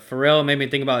about it, but Pharrell made me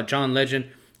think about John Legend.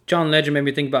 John Legend made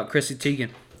me think about Chrissy Teigen.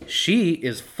 She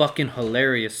is fucking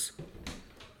hilarious.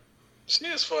 She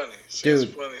is funny. Dude,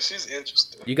 funny. She's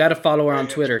interesting. You gotta follow her on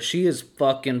Twitter. She is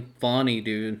fucking funny,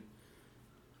 dude.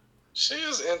 She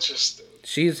is interesting.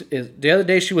 The other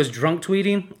day she was drunk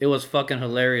tweeting. It was fucking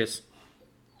hilarious.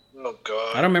 Oh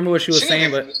god. I don't remember what she was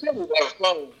saying, but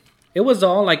it was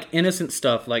all like innocent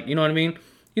stuff. Like, you know what I mean?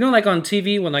 You know, like on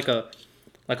TV when like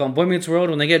on Boy Meets World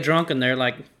when they get drunk and they're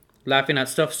like laughing at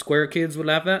stuff square kids would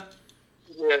laugh at.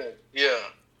 Yeah.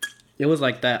 It was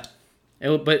like that.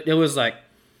 But it was like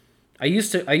I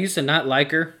used to not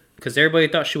like her because everybody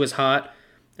thought she was hot,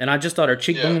 and I just thought her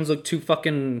cheekbones looked too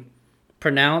fucking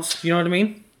pronounced. You know what I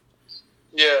mean?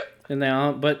 Yeah. And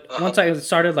then, but once I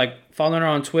started like following her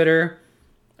on Twitter,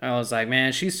 I was like,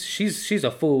 man, she's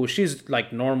a fool. She's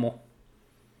like normal.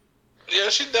 Yeah,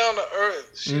 she's down to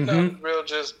earth. She's not real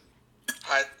just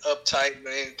uptight or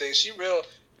anything. She real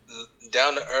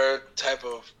down to earth type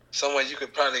of someone you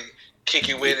could probably kick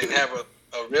it with and have a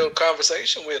real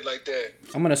conversation with like that.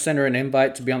 I'm gonna send her an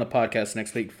invite to be on the podcast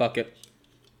next week. Fuck it.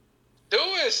 Do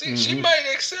it. See, she might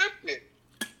accept it.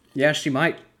 Yeah, she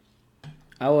might.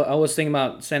 I was thinking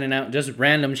about sending out just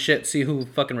random shit, see who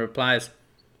fucking replies.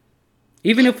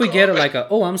 Even if we get her like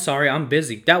oh, I'm sorry, I'm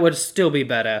busy. That would still be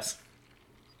badass.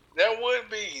 That would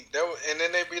be. And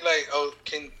then they'd be like, oh,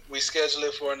 can we schedule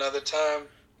it for another time?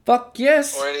 Fuck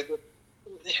yes. Or anything.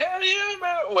 Hell yeah,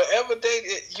 man. Whatever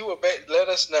date you will let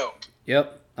us know.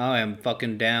 Yep. I am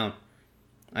fucking down.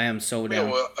 I am so down.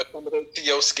 We will accommodate to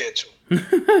your schedule.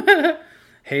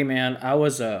 Hey, man. I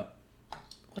was,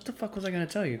 what the fuck was I going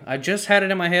to tell you? I just had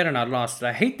it in my head and I lost it.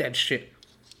 I hate that shit.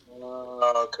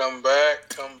 Come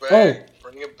back. Oh.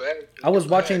 Bring it back. I was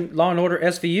watching Law & Order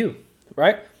SVU,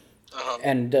 right?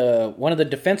 And one of the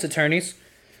defense attorneys,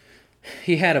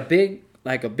 he had a big,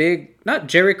 not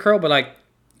Jerry curl, but like,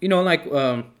 you know, like you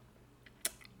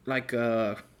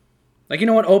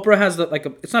know what Oprah has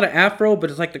it's not an afro, but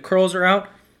it's like the curls are out.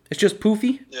 It's just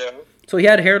poofy. Yeah. So he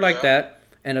had hair like that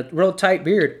and a real tight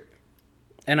beard.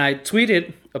 And I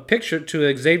tweeted a picture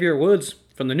to Xavier Woods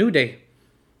from the New Day.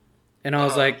 And I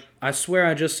was like, I swear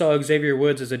I just saw Xavier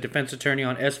Woods as a defense attorney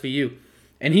on SVU.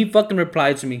 And he fucking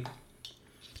replied to me.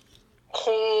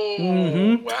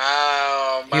 Oh,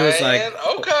 wow, man. He was like,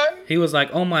 okay. He was like,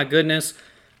 oh my goodness,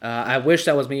 I wish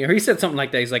that was me. Or he said something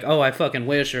like that. He's like, oh, I fucking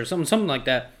wish, or something like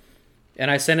that. And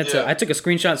I sent it I took a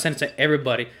screenshot and sent it to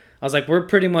everybody. I was like, we're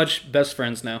pretty much best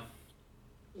friends now.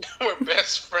 We're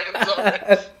best friends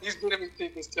already. He's giving me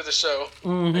tickets to the show.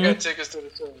 I got tickets to the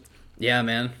show. Yeah,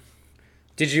 man.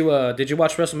 Did you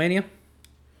watch WrestleMania?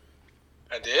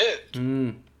 I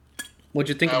did. What'd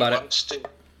you think about it?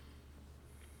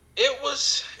 It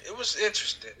was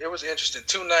interesting. It was interesting.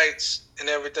 2 nights and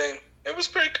everything. It was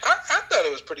pretty. I thought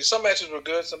it was pretty. Some matches were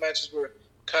good. Some matches were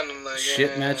kind of like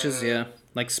shit matches. Yeah,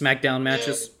 like SmackDown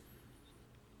matches.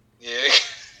 Yeah.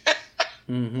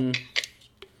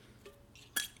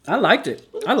 I liked it.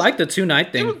 I liked the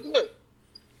 2-night thing. It was good.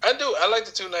 I do. I like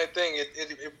the 2-night thing.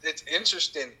 It's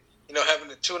interesting. You know, having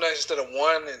the 2 nights instead of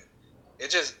 1, and it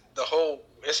just the whole.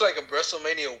 It's like a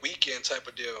WrestleMania weekend type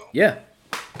of deal. Yeah.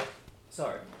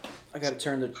 Sorry, I gotta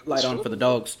turn the light on for the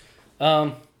dogs.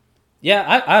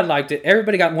 Yeah, I liked it.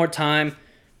 Everybody got more time.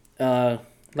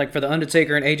 Like for the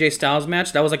Undertaker and AJ Styles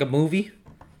match, that was like a movie.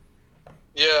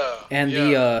 Yeah. And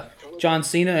the John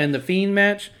Cena and the Fiend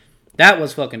match, that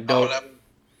was fucking dope. Oh,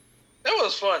 that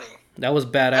was funny. That was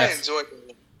badass. I enjoyed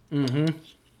it.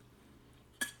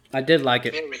 I did like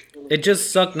it. It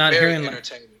just sucked not hearing.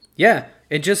 Yeah,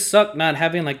 it just sucked not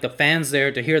having like the fans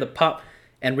there to hear the pop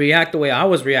and react the way I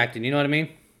was reacting. You know what I mean?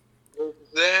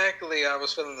 Exactly. I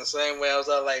was feeling the same way. I was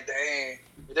like, dang.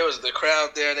 If there was the crowd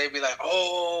there, they'd be like,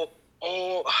 oh,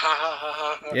 ha, ha,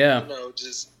 ha, ha. Yeah. You know,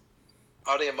 just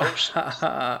all the emotions.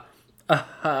 Ha,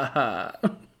 ha, ha.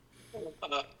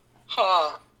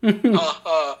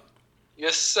 Ha.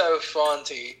 You're so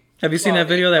funny. Have you seen that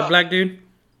video of that black dude?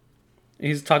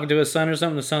 He's talking to his son or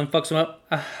something. The son fucks him up.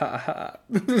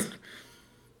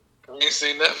 You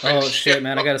seen that video? Oh, shit,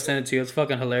 man. I gotta send it to you. It's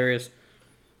fucking hilarious.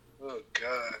 Oh,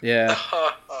 God. Yeah.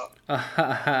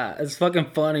 It's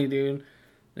fucking funny, dude.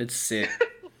 It's sick.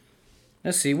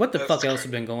 Let's see, what the fuck else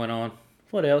has been going on?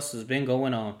 What else has been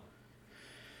going on?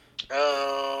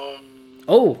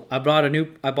 Oh, I bought a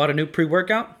new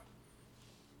pre-workout.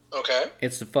 Okay.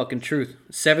 It's the fucking truth.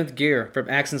 7th Gear from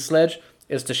Axe and Sledge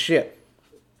is the shit.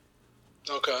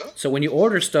 Okay. So when you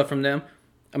order stuff from them,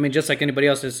 I mean, just like anybody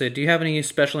else, they say, do you have any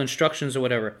special instructions or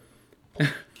whatever?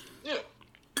 Yeah.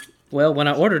 Well, when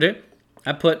I ordered it,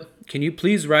 I put, can you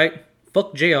please write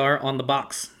fuck JR on the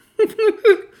box?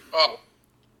 Oh.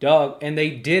 Dog, and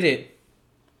they did it.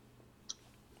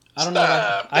 I don't know.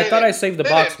 I thought I saved the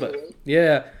box, but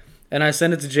yeah. And I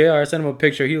sent it to JR. I sent him a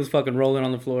picture. He was fucking rolling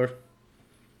on the floor.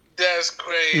 That's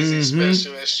crazy.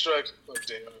 Special instructions for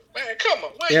JR. Man, come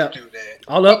on. Why you do that?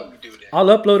 I'll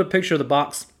upload a picture of the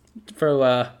box for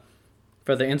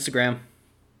the Instagram.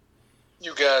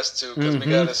 You guys too, because we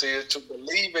gotta see it to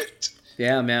believe it.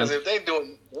 Yeah, man. Because if they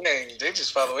do it, they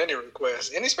just follow any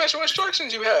request. Any special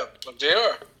instructions you have from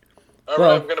JR. All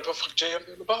right, we're gonna put JR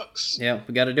in the box. Yeah,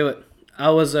 we got to do it.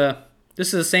 This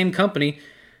is the same company.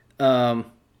 The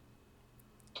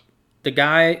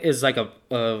guy is like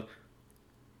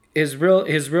his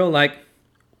real like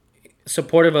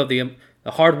supportive of the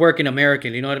hardworking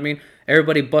American. You know what I mean?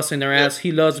 Everybody busting their ass.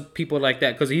 He loves people like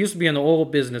that because he used to be in the oil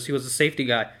business. He was a safety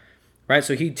guy, right?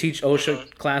 So he'd teach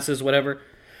OSHA classes, whatever.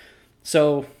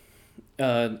 So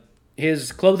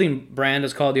his clothing brand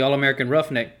is called the All American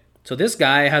Roughneck. So this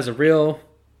guy has a real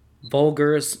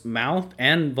vulgar mouth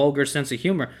and vulgar sense of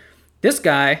humor. This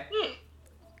guy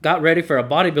got ready for a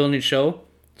bodybuilding show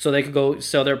so they could go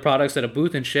sell their products at a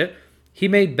booth and shit. He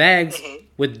made bags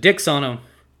with dicks on them.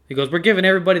 He goes, we're giving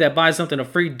everybody that buys something a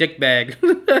free dick bag.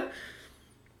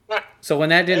 So when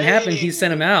that didn't happen, he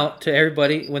sent them out to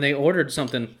everybody when they ordered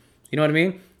something. You know what I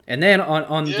mean? And then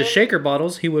on the shaker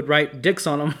bottles, he would write dicks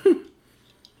on them.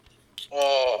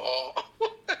 Oh.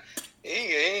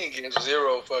 He ain't giving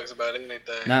zero fucks about anything.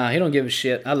 Nah, he don't give a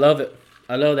shit. I love it.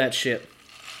 I love that shit.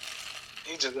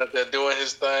 He just out there doing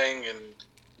his thing and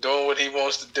doing what he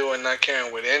wants to do and not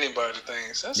caring what anybody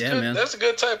thinks. That's good. Man. That's a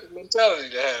good type of mentality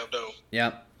to have, though.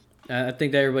 Yeah. I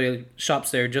think that everybody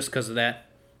shops there just because of that.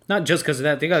 Not just because of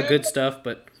that. They got good stuff,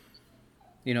 but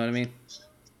you know what I mean?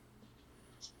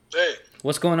 Hey.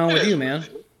 What's going on with you, man?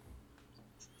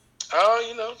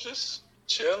 Oh, just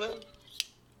chilling.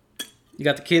 You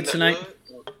got the kids tonight?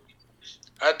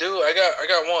 I do. I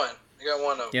got one. I got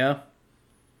one of them. Yeah.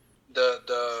 The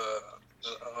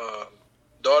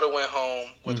daughter went home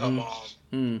with her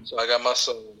mom. So I got my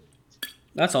son.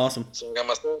 That's awesome. So I got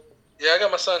my son. Yeah, I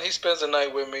got my son. He spends the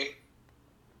night with me.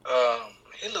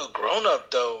 He a little grown up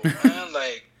though, man.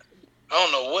 Like, I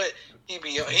don't know what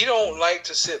he don't like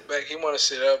to sit back. He want to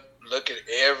sit up, look at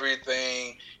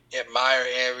everything, admire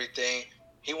everything.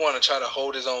 He want to try to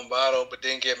hold his own bottle, but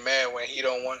then get mad when he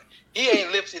don't want. He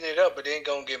ain't lifting it up, but then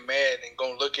gonna get mad and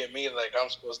gonna look at me like I'm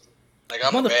supposed to, like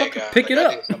I'm a bad guy. Pick it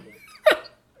up.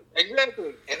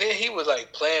 Exactly. And then he was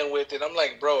like playing with it. I'm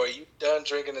like, bro, are you done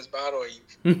drinking this bottle? Or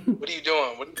what are you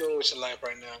doing? What are you doing with your life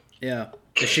right now? Yeah.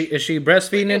 Is she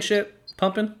breastfeeding and shit?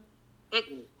 Pumping?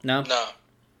 No. No.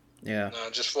 Yeah. No,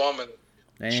 just formula.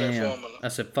 Damn.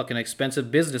 That's a fucking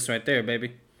expensive business right there,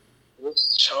 baby.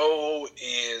 So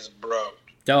is broke.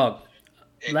 Dog.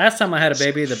 Last time I had a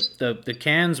baby, the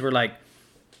cans were like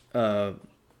 $12,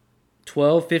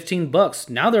 $15.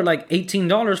 Now they're like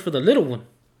 $18 for the little one.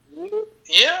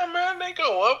 Yeah, man, they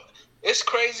go up. It's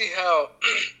crazy how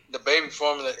the baby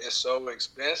formula is so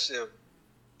expensive.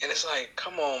 And it's like,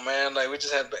 come on, man. Like, we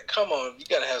just had, come on. You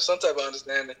got to have some type of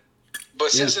understanding.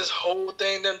 But since this whole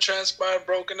thing done transpired,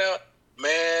 broken out,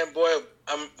 man, boy,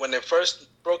 when it first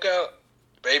broke out,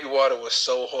 baby water was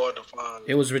so hard to find.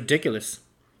 It was ridiculous.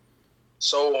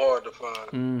 So hard to find.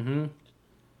 Mm-hmm.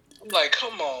 I'm like,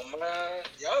 come on, man.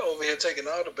 Y'all over here taking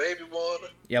all the baby water.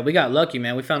 Yeah, we got lucky,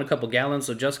 man. We found a couple gallons,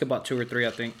 so Jessica bought 2 or 3, I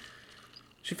think.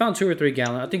 She found 2 or 3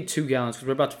 gallons. I think 2 gallons, because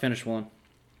we're about to finish one.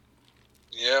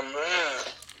 Yeah, man.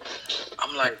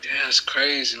 I'm like, damn, that's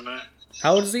crazy, man.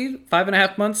 How old is he?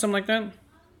 5.5 months, something like that?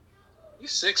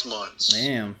 He's 6 months.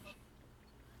 Damn.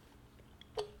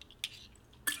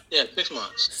 Yeah, 6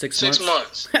 months. 6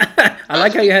 months. I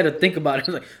like how you had to think about it.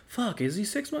 I was like, fuck, is he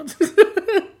 6 months?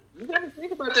 You gotta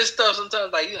think about this stuff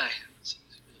sometimes. Like, you like,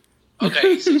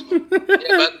 okay, he's 6 months.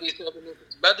 Yeah,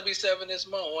 about to be 7 this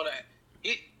month.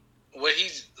 What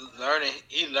he's learning,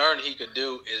 he learned he could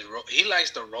do is he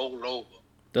likes to roll over.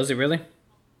 Does he really?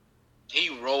 He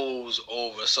rolls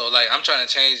over. So, like, I'm trying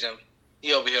to change him.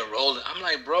 He over here rolling. I'm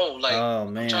like, bro, like, oh,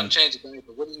 man. I'm trying to change the game,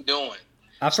 but what are you doing?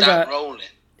 Stop rolling.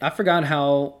 I forgot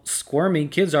how squirmy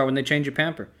kids are when they change your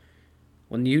pamper.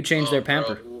 When you change their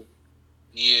pamper. Bro,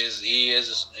 he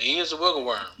is a wiggle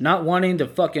worm. Not wanting to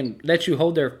fucking let you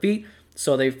hold their feet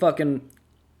So they fucking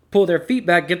pull their feet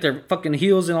back, get their fucking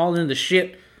heels and all in the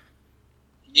shit.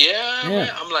 Yeah, man.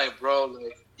 I'm like, bro,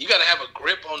 like, you gotta have a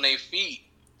grip on their feet.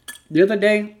 The other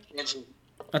day,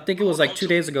 I think it was like 2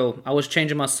 days ago, I was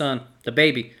changing my son, the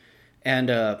baby. And,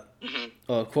 well,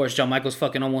 of course, John Michael's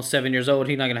fucking almost 7 years old.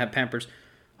 He's not going to have Pampers.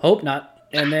 Hope not.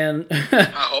 And then, I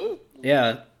hope.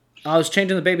 Yeah, I was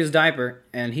changing the baby's diaper,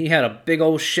 and he had a big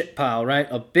old shit pile, right?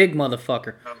 A big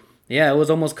motherfucker. Yeah, it was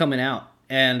almost coming out.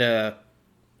 And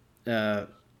I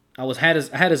had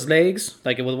his legs,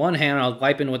 like with one hand, I was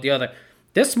wiping with the other.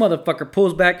 This motherfucker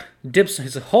pulls back, dips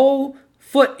his whole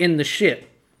foot in the shit.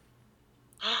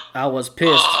 I was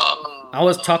pissed. I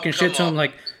was talking shit to him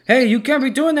like, hey, you can't be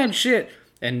doing that shit.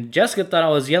 And Jessica thought I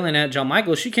was yelling at John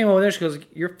Michael. She came over there. She goes,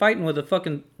 you're fighting with a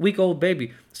fucking weak old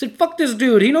baby. I said, fuck this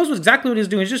dude. He knows exactly what he's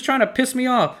doing. He's just trying to piss me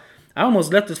off. I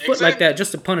almost left his foot like that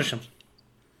just to punish him.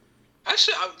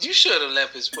 You should have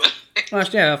left his foot.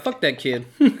 Yeah, fuck that kid.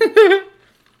 You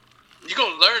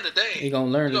gonna learn today. You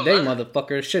gonna learn today,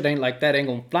 motherfucker. Shit ain't like that. Ain't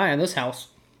gonna fly in this house.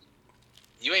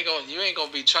 You ain't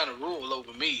gonna be trying to rule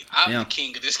over me. I'm the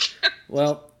king of this kid.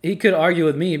 Well, he could argue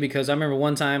with me because I remember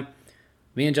one time,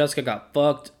 me and Jessica got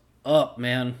fucked up,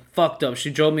 man. Fucked up. She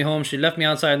drove me home. She left me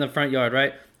outside in the front yard,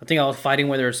 right? I think I was fighting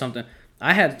with her or something.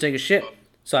 I had to take a shit.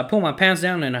 So I pulled my pants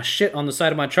down and I shit on the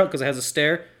side of my truck because it has a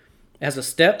stair. It has a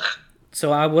step.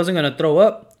 So I wasn't going to throw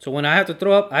up. So when I have to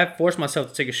throw up, I force myself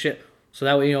to take a shit. So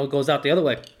that way, it goes out the other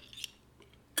way.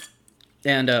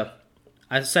 And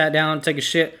I sat down to take a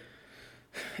shit.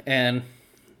 And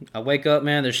I wake up,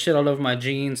 man. There's shit all over my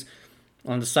jeans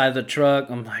on the side of the truck.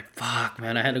 I'm like, fuck,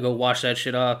 man. I had to go wash that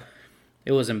shit off.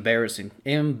 It was embarrassing.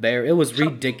 It was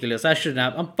ridiculous. I shouldn't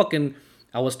have.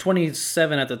 I was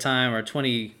 27 at the time, or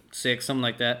 26, something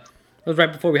like that. It was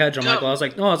right before we had John Michael. I was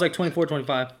like 24,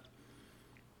 25.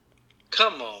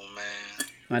 Come on, man.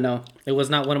 I know. It was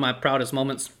not one of my proudest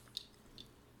moments.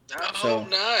 I hope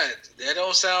not. That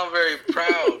don't sound very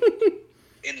proud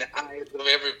in the eyes of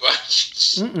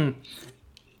everybody.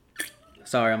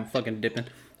 Sorry, I'm fucking dipping.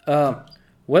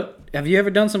 What have you ever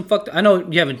done? Some fucked? I know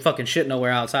you haven't fucking shit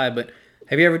nowhere outside, but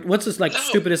have you ever? What's this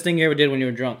stupidest thing you ever did when you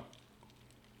were drunk?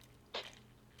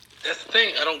 That's the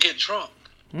thing. I don't get drunk.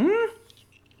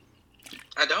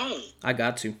 I don't. I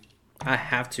got to. I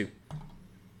have to.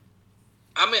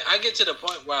 I mean, I get to the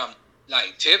point where I'm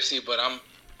like tipsy, but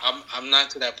I'm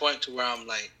not to that point to where I'm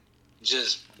like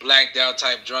just blacked out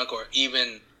type drunk, or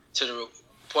even to the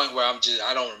point where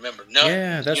I don't remember nothing.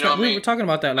 Yeah, that's right. We were talking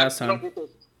about that last time.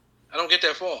 I don't get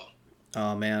that far.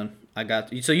 Oh man, I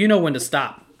got you. So you know when to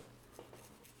stop.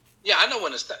 Yeah, I know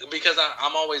when to stop because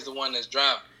I'm always the one that's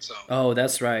driving. So. Oh,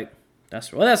 that's right.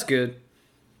 Well, that's good.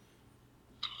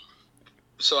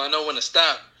 So I know when to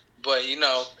stop, but it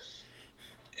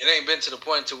ain't been to the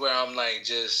point to where I'm like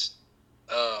just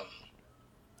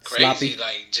crazy, sloppy.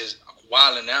 Like just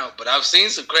wilding out. But I've seen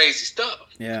some crazy stuff.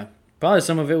 Yeah, probably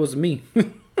some of it was me.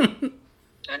 Half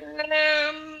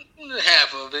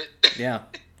of it. Yeah,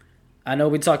 I know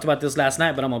we talked about this last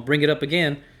night, but I'm gonna bring it up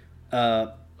again.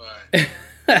 Right.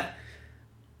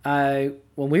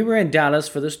 When we were in Dallas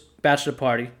for this bachelor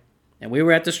party, and we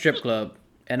were at the strip club,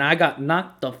 and I got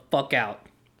knocked the fuck out.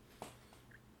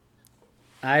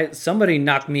 Somebody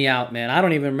knocked me out, man. I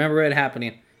don't even remember it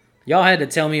happening. Y'all had to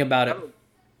tell me about it.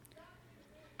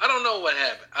 I don't know what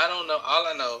happened. I don't know. All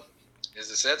I know is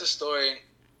to set the story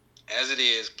as it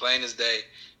is, plain as day,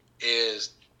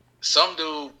 is some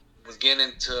dude was getting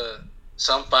into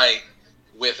some fight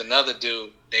with another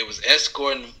dude. They was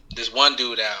escorting this one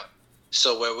dude out.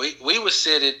 So where we were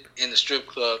seated in the strip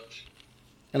club.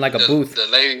 And like a booth.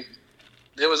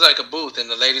 There was like a booth, and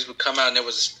the ladies would come out, and there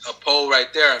was a pole right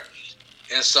there.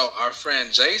 And so our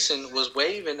friend Jason was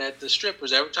waving at the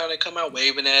strippers every time they come out,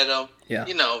 waving at them. Yeah.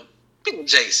 Being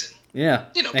Jason. Yeah.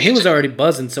 And he was already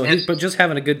buzzing, so he's just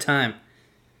having a good time.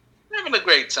 Having a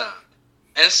great time.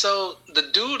 And so the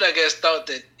dude, I guess, thought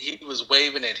that he was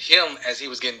waving at him as he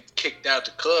was getting kicked out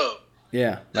the club.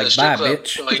 Yeah. Like, bye, bitch.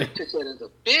 So he took that as a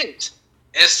bitch.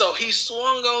 And so he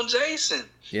swung on Jason.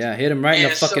 Yeah, hit him right in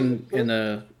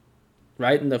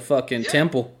the fucking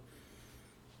temple.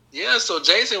 Yeah, so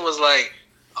Jason was like,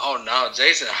 oh no,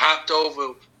 Jason hopped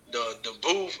over the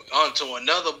booth onto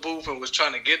another booth and was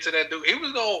trying to get to that dude. He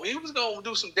was gonna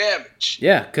do some damage.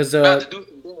 Yeah, because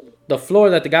the floor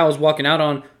that the guy was walking out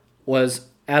on was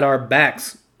at our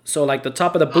backs. So like the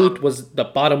top of the booth was the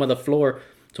bottom of the floor.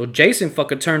 So Jason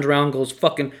fucking turns around, goes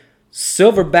fucking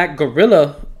silverback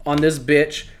gorilla on this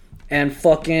bitch, and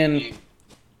fucking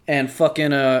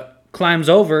climbs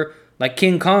over like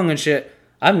King Kong and shit.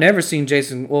 I've never seen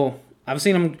Jason. Well, I've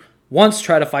seen him once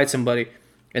try to fight somebody,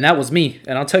 and that was me.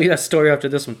 And I'll tell you that story after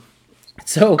this one.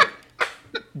 So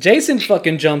Jason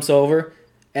fucking jumps over,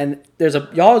 and there's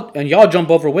y'all jump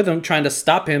over with him trying to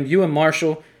stop him. You and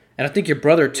Marshall, and I think your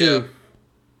brother too,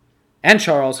 and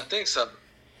Charles. I think so.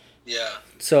 Yeah.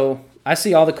 So I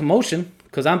see all the commotion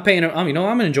because I'm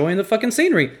enjoying the fucking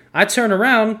scenery. I turn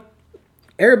around,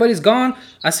 everybody's gone.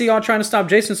 I see y'all trying to stop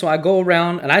Jason, so I go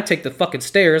around and I take the fucking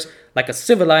stairs like a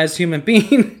civilized human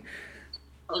being.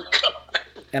 Oh, God.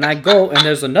 And I go, and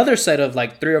there's another set of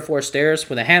like 3 or 4 stairs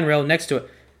with a handrail next to it.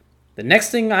 The next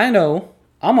thing I know,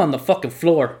 I'm on the fucking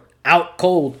floor, out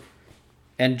cold.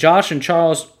 And Josh and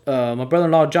Charles, my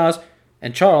brother-in-law Josh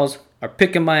and Charles are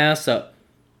picking my ass up.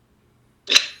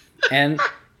 And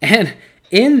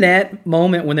in that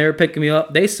moment when they were picking me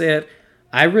up, they said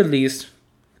I released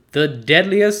the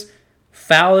deadliest,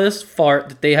 foulest fart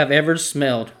that they have ever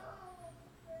smelled.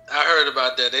 I heard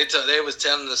about that. They was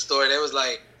telling the story. They was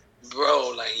like,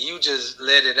 bro, like you just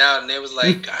let it out, and they was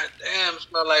like, God damn,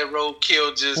 smell like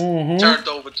roadkill just turned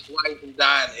over twice and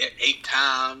died 8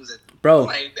 times. And bro,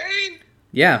 like, dang.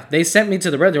 Yeah, they sent me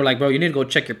to the red. They were like, bro, you need to go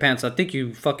check your pants. I think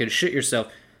you fucking shit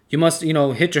yourself. You must,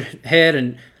 hit your head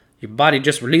and your body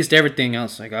just released everything. I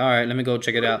was like, all right, let me go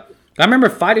check it out. I remember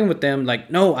fighting with them. Like,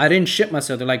 no, I didn't shit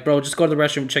myself. They're like, bro, just go to the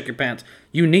restroom and check your pants.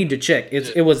 You need to check.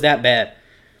 It was that bad.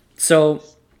 So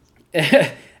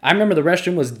I remember the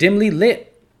restroom was dimly lit.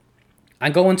 I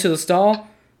go into the stall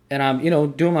and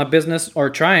I'm, doing my business or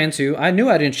trying to. I knew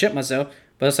I didn't shit myself,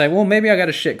 but it's like, well, maybe I got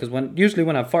to shit because usually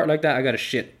when I fart like that, I got to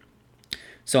shit.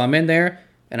 So I'm in there,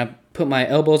 and I put my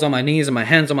elbows on my knees and my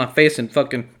hands on my face and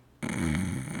fucking...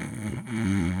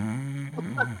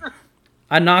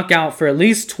 I knock out for at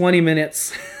least 20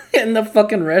 minutes in the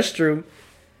fucking restroom.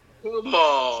 Come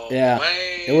on, yeah,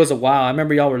 man. It was a while. I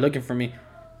remember y'all were looking for me.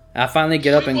 I finally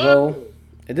get up and go.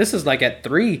 And this is like at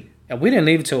 3, and we didn't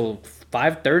leave till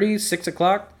 5:30, 6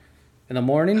 o'clock in the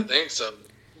morning. I think so.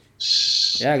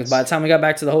 Yeah, because by the time we got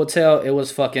back to the hotel, it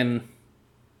was fucking...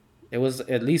 It was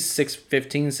at least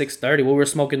 6:15, 6:30. We were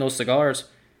smoking those cigars.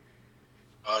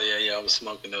 Oh, yeah, I was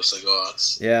smoking those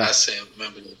cigars. Yeah. I said,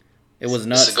 remember. It was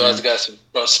nuts, the cigars man. got some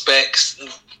specs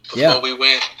before we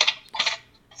went.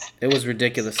 It was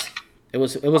ridiculous. It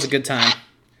was a good time.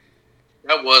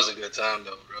 That was a good time,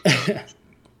 though, bro.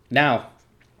 Now,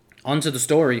 on to the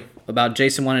story about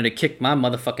Jason wanting to kick my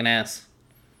motherfucking ass.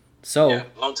 So, yeah,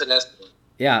 on to that story.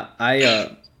 Yeah,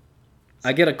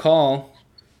 I get a call.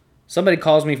 Somebody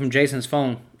calls me from Jason's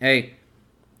phone. Hey,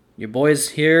 your boy's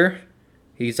here.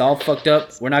 He's all fucked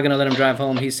up. We're not gonna let him drive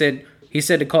home. He said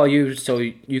to call you so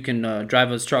you can drive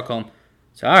his truck home.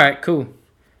 So all right, cool.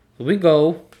 So we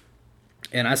go,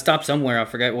 and I stop somewhere. I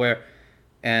forget where.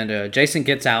 And Jason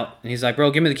gets out, and he's like,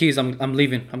 "Bro, give me the keys. I'm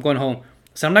leaving. I'm going home."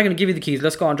 So I'm not gonna give you the keys.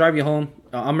 Let's go. I'll drive you home.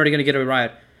 I'm already gonna get a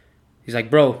ride. He's like,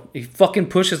 "Bro," he fucking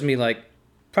pushes me like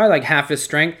probably like half his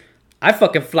strength. I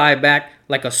fucking fly back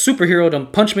like a superhero to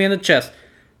punch me in the chest.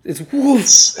 It's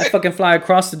woof. I fucking fly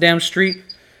across the damn street.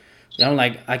 And I'm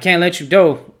like, I can't let you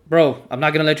go, bro. I'm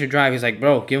not gonna let you drive. He's like,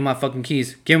 bro, give him my fucking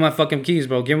keys. Give him my fucking keys,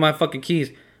 bro. Give him my fucking keys.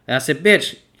 And I said,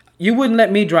 bitch, you wouldn't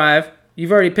let me drive.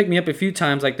 You've already picked me up a few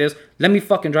times like this. Let me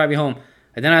fucking drive you home.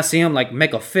 And then I see him like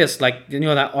make a fist, like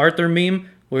that Arthur meme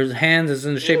where his hands is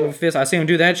in the shape of a fist. I see him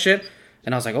do that shit,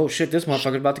 and I was like, oh shit, this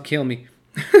motherfucker's about to kill me.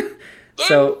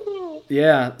 So he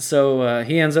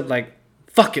ends up like,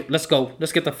 fuck it, let's go.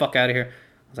 Let's get the fuck out of here.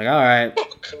 I was like, all right.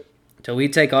 So we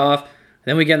take off.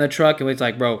 Then we get in the truck, and we're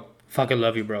like, bro, fucking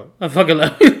love you, bro. I fucking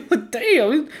love you.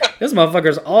 Damn, this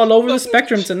motherfucker's all over the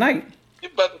spectrum tonight. You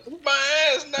about to beat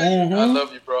my ass now. I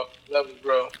love you, bro. Love you,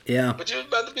 bro. Yeah. But you was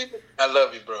about to beat me. I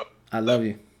love you, bro. I love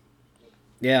you.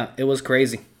 Yeah, it was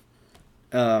crazy.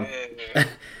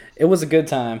 It was a good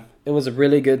time. It was a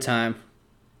really good time.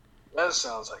 That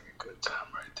sounds like a good time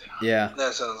right there. Yeah.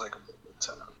 That sounds like a good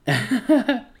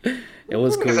time. It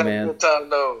was cool, man. Good time,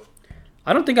 though.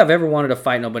 I don't think I've ever wanted to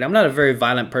fight nobody. I'm not a very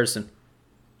violent person.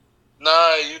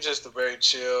 Nah, you just a very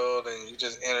chilled and you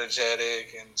just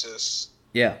energetic and just...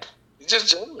 Yeah. You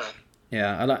just genuine.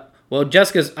 Yeah, well,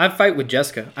 I fight with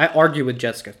Jessica. I argue with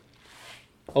Jessica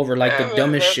over like the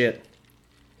dumbest shit.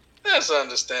 That's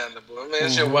understandable. I mean,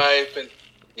 it's your wife, and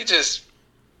you just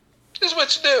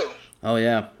what you do. Oh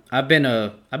yeah, I've been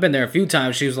there a few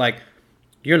times. She was like,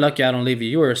 "You're lucky I don't leave you.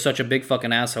 You were such a big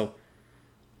fucking asshole."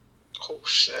 Oh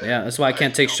shit. Yeah, that's why I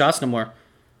can't take shots no more.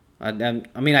 I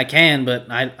mean, I can,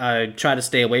 but I try to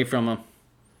stay away from them.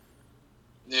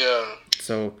 Yeah.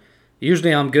 So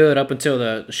usually I'm good up until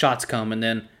the shots come, and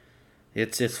then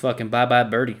it's fucking bye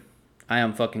birdie. I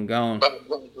am fucking gone.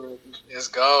 It's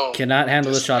gone. Cannot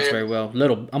handle the shots very well.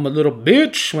 I'm a little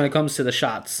bitch when it comes to the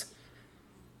shots.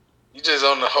 You just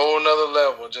on a whole nother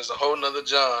level, just a whole nother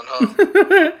John,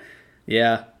 huh?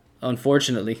 Yeah,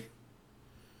 unfortunately.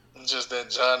 Just that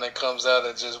John that comes out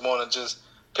and just want to just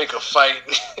pick a fight,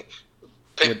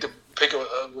 pick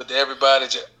with everybody.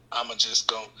 I'ma just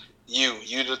go.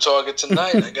 You the target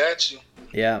tonight. I got you.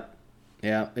 Yeah,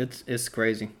 it's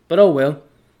crazy, but oh well,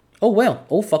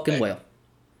 oh fucking well.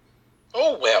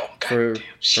 Oh well. For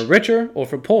richer or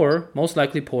for poorer, most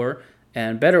likely poorer,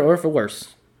 and better or for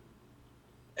worse.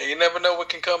 And you never know what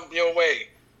can come your way.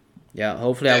 Yeah,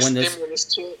 hopefully I win this.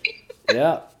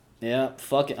 Yeah,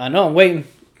 fuck it. I know I'm waiting.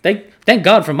 Thank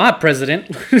God for my president.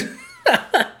 That's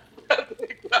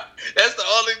the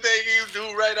only thing you do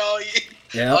right all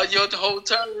your whole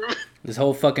term. This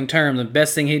whole fucking term, the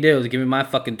best thing he did was give me my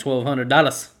fucking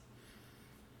 $1,200.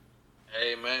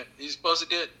 Hey man, you're supposed to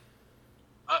get.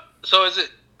 So is it?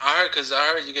 I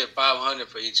heard you get $500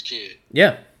 for each kid.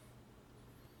 Yeah.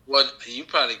 What you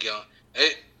probably get?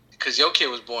 Because your kid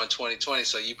was born 2020,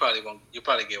 so you probably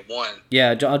get one.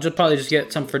 Yeah, I'll probably just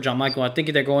get some for John Michael. I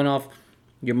think they're going off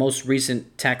your most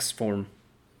recent tax form.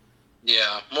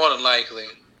 Yeah, more than likely.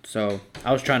 So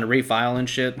I was trying to refile and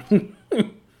shit.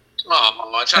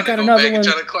 I got another one.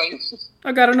 To claim.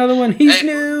 I got another one. He's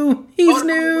new. He's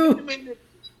new.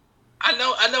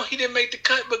 I know he didn't make the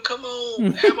cut, but come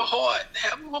on, have a heart.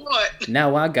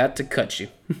 Now I got to cut you.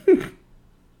 I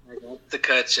got to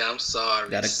cut you. I'm sorry.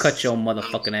 Gotta cut your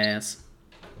motherfucking ass.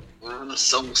 I'm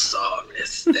so sorry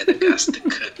that I got to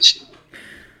cut you,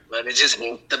 but it just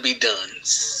has to be done.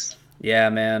 Yeah,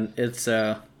 man. It's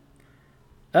oh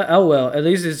well. At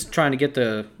least he's trying to get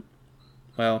the.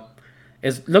 Well,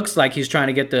 it looks like he's trying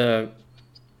to get the.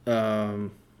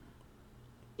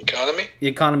 Economy? The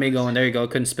economy going. There you go.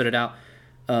 Couldn't spit it out.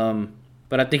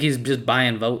 But I think he's just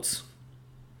buying votes.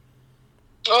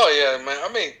 Oh yeah, man.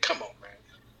 I mean, come on, man.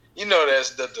 You know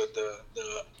that's the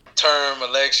term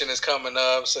election is coming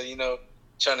up, so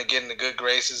trying to get in the good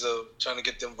graces of trying to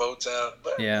get them votes out.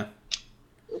 But yeah,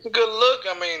 it's a good look.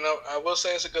 I mean, I will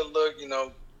say it's a good look.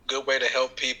 Good way to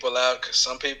help people out because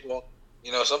some people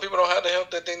don't have the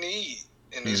help that they need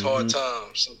in these hard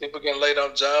times. Some people getting laid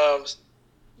off jobs.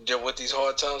 With these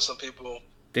hard times, some people.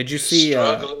 Did you see?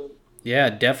 Yeah,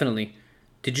 definitely.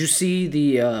 Did you see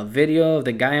the video of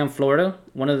the guy in Florida,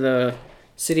 one of the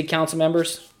city council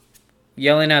members,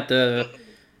 yelling at the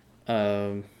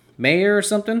mayor or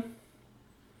something?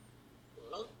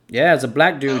 Yeah, it's a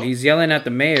black dude. He's yelling at the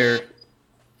mayor,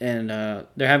 and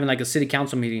they're having like a city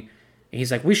council meeting. And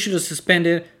he's like, "We should have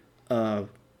suspended all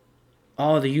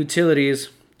the utilities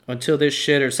until this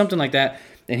shit," or something like that.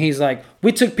 And he's like,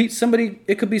 "We took somebody.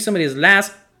 It could be somebody's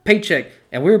last paycheck,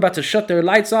 and we're about to shut their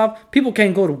lights off. People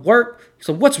can't go to work.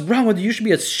 So what's wrong with you? You should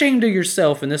be ashamed of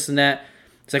yourself." And this and that.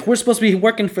 It's like, we're supposed to be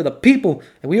working for the people,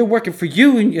 and we are working for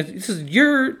you. And this is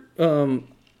your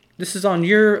this is on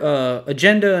your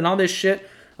agenda and all this shit.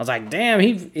 I was like, damn,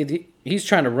 he's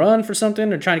trying to run for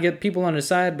something or trying to get people on his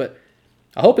side. But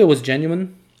I hope it was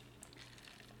genuine.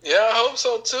 Yeah, I hope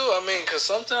so too. I mean, because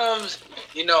sometimes,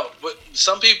 but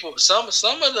some people, some of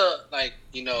the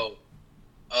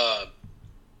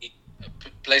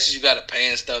places you gotta pay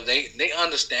and stuff, they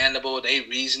understandable, they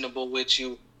reasonable with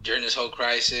you during this whole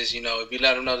crisis. If you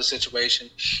let them know the situation,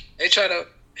 they try to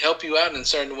help you out in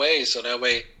certain ways, so that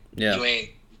way you ain't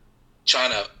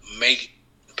trying to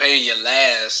pay your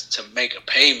last to make a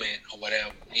payment or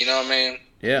whatever. You know what I mean?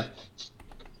 Yeah.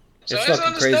 So it's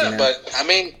fucking crazy, man. But I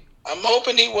mean, I'm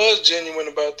hoping he was genuine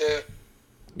about that.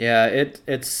 Yeah,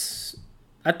 it's.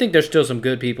 I think there's still some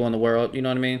good people in the world. You know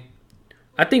what I mean?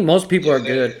 I think most people are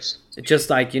good. It's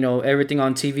just like, everything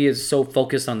on TV is so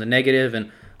focused on the negative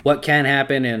and what can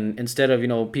happen, and instead of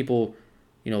people,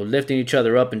 lifting each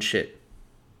other up and shit.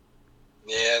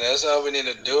 Yeah, that's all we need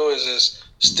to do is just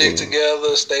stick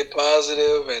together, stay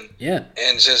positive,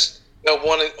 and just help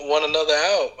one another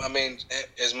out. I mean,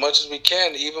 as much as we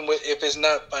can, even if it's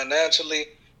not financially.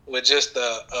 With just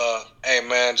hey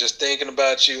man, just thinking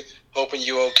about you, hoping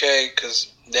you okay,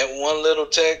 because that one little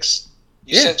text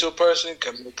you sent to a person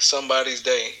can make somebody's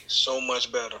day so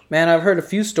much better. Man, I've heard a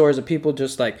few stories of people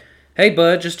just like, "Hey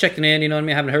bud, just checking in, you know what I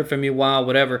mean? Haven't heard from you in a while,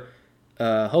 whatever.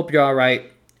 Hope you're all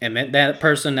right." And that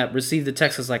person that received the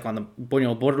text is like on the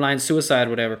borderline suicide,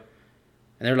 whatever.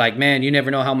 And they're like, "Man, you never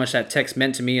know how much that text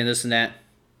meant to me and this and that."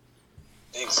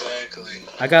 Exactly.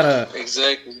 I got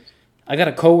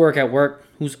a coworker at work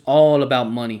who's all about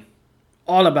money.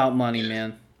 All about money,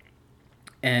 man.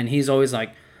 And he's always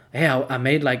like, "Hey, I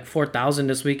made like $4,000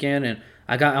 this weekend, and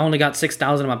I only got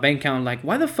 $6,000 in my bank account." Like,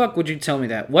 why the fuck would you tell me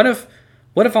that? What if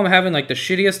I'm having like the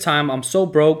shittiest time? I'm so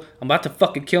broke, I'm about to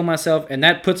fucking kill myself, and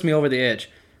that puts me over the edge.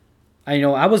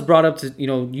 I was brought up to,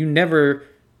 you never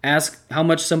ask how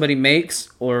much somebody makes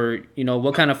or,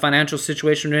 what kind of financial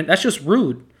situation they're in. That's just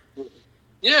rude.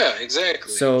 Yeah,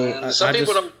 exactly. So man. Some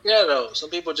people don't care though. Some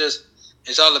people just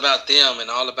it's all about them and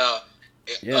all about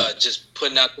just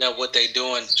putting out there what they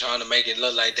doing, trying to make it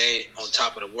look like they on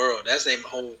top of the world. That's their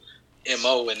whole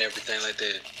MO and everything like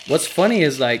that. What's funny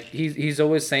is like he's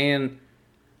always saying,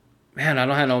 "Man, I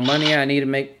don't have no money. I need to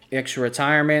make extra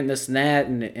retirement, this and that,"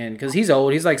 and because he's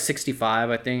old, he's like 65,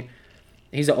 I think.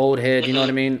 He's an old head, you know what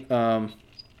I mean?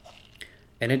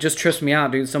 And it just trips me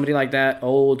out, dude. Somebody like that,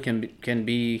 old, can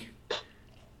be,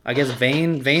 I guess,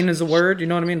 vain. Vain is a word, you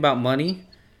know what I mean, about money.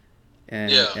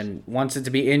 And wants it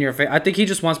to be in your face. I think he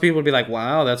just wants people to be like,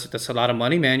 "Wow, that's a lot of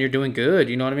money, man. You're doing good."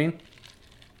 You know what I mean?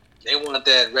 They want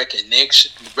that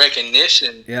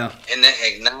recognition, and that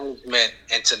acknowledgement,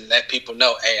 and to let people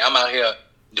know, "Hey, I'm out here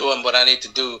doing what I need to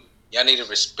do. Y'all need to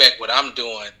respect what I'm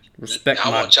doing. Respect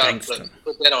my gangster.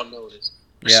 Put that on notice.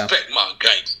 Respect my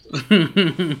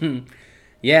gangster."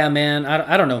 Yeah, man.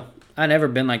 I don't know. I've never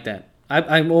been like that.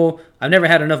 I've never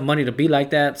had enough money to be like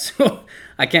that, so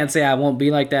I can't say I won't be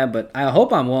like that, but I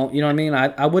hope I won't. You know what I mean?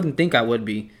 I wouldn't think I would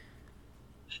be.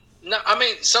 No, I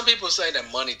mean, some people say that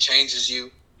money changes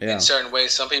you in certain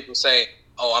ways. Some people say,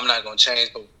 "Oh, I'm not gonna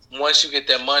change," but once you get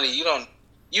that money, you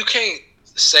can't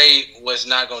say what's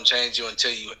not gonna change you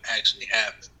until you actually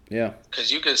have it. Yeah.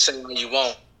 Because you could say what you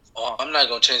want. "Oh, I'm not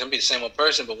gonna change. I'm gonna be the same old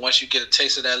person," but once you get a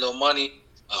taste of that little money,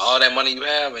 all that money you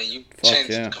have, and you change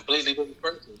a completely different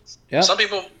person. Yeah. Some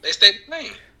people, they stay the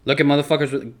same. Look at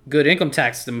motherfuckers with good income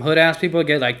tax. Them hood ass people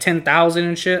get like 10,000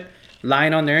 and shit,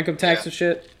 lying on their income tax and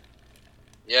shit.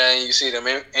 Yeah, and you see them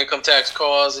income tax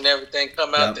cars and everything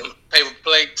come out, them paper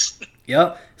plates.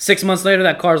 Yep. 6 months later,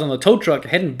 that car's on the tow truck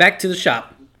heading back to the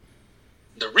shop.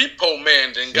 The repo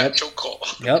man then got your car.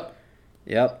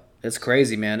 Yep. It's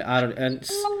crazy, man.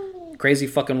 It's crazy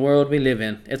fucking world we live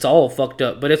in. It's all fucked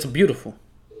up, but it's beautiful.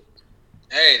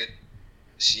 Hey,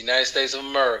 it's the United States of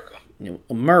America.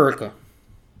 America.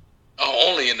 Oh,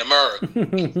 only in America.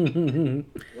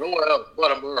 Nowhere else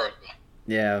but America.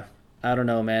 Yeah. I don't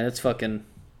know, man. It's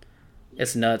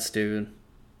nuts, dude.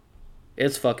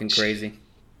 It's fucking crazy.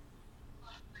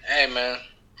 Hey, man.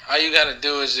 All you gotta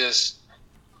do is just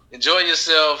enjoy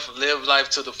yourself, live life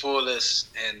to the fullest,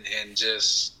 and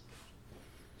just,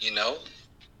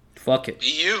 fuck it. Be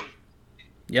you.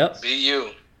 Yep. Be you.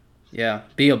 Yeah.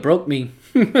 Be a broke me.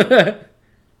 Hey,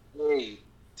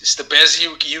 it's the best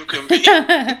you can be.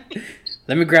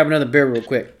 Let me grab another beer real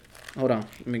quick. Hold on.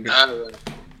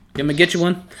 Let me get you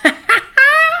one. I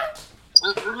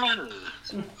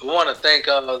want to thank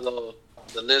all the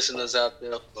listeners out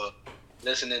there for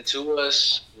listening to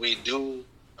us. We do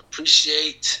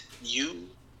appreciate you.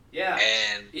 Yeah.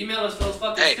 And email us those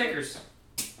fucking stickers.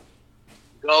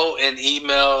 Go and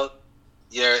email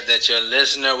that you're a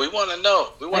listener. We want to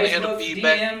know. We want to hear the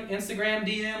feedback. DM, Instagram,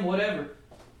 DM, whatever.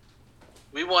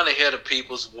 We want to hear the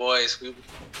people's voice. We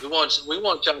want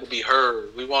y'all to be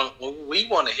heard. We want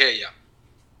to hear y'all.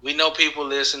 We know people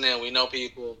listening. We know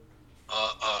people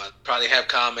probably have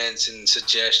comments and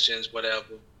suggestions,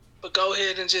 whatever. But go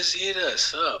ahead and just hit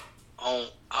us up on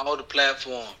all the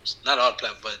platforms. Not all the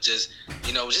platforms, but just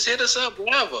hit us up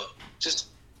wherever. Just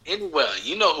anywhere.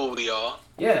 You know who we are.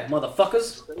 Yeah,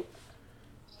 motherfuckers.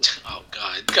 Oh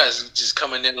God, you guys just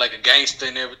coming in like a gangster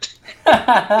and everything.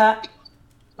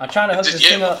 I'm trying to hook this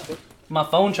thing up. My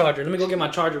phone charger. Let me go get my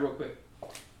charger real quick.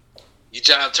 You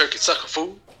jive turkey sucker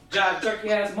fool. Jive turkey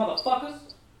ass motherfuckers.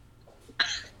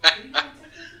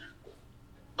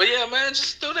 But yeah, man,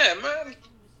 just do that, man.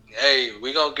 Hey,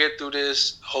 we gonna get through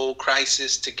this whole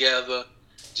crisis together.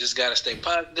 Just gotta stay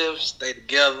positive, stay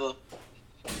together,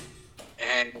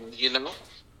 and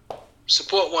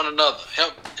support one another.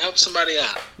 Help somebody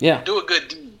out. Yeah. Do a good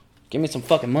deed. Give me some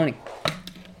fucking money.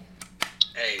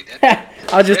 Hey,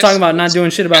 I was just talking about not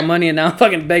doing shit about money, and now I'm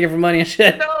fucking begging for money and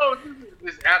shit. No,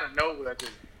 just out of nowhere,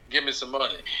 just give me some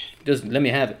money. Just let me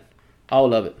have it,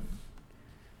 all of it.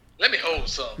 Let me hold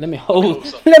something. Let me hold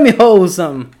something. Let me hold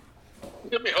something.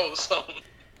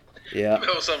 Yeah. Let me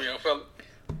hold something, young fella.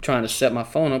 I'm trying to set my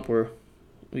phone up where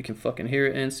we can fucking hear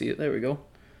it and see it. There we go.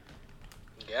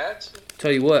 Gotcha.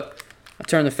 Tell you what, I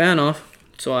turned the fan off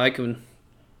so I can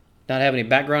not have any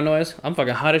background noise. I'm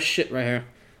fucking hot as shit right here.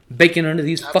 Baking under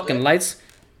these fucking lights.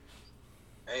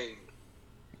 Hey,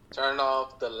 turn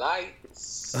off the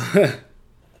lights.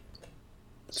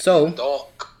 So,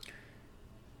 dark.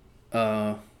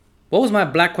 What was my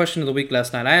black question of the week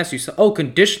last night? I asked you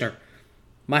conditioner.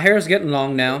 My hair is getting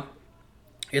long now.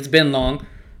 It's been long,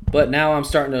 but now I'm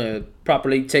starting to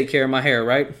properly take care of my hair,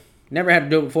 right? Never had to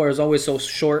do it before. It was always so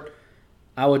short.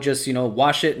 I would just,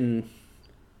 wash it and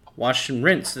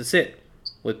rinse. That's it.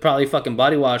 With probably fucking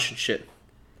body wash and shit.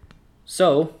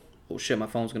 So, oh shit, my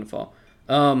phone's gonna fall.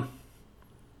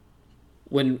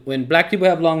 when black people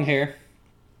have long hair,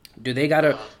 do they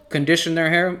gotta condition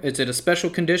their hair? Is it a special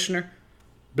conditioner,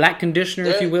 black conditioner,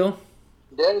 if you will?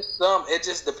 There's some. It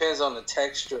just depends on the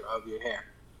texture of your hair.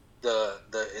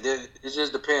 It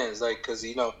just depends, like, cause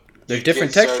there's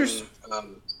different textures.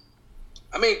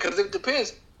 Cause it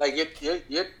depends. Like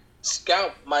your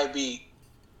scalp might be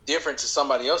different to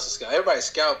somebody else's scalp. Everybody's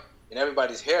scalp and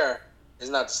everybody's hair is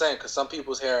not the same. Cause some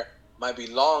people's hair might be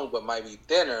long but might be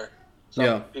thinner.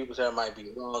 Some people's hair might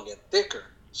be long and thicker.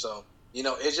 So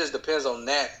it just depends on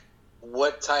that.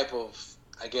 What type of,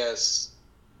 I guess,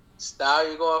 style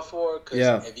you're going for?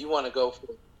 Because if you want to go for,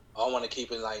 I want to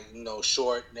keep it like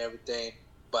short and everything,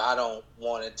 but I don't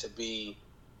want it to be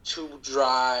too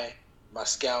dry, my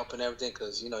scalp and everything.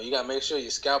 Because you gotta make sure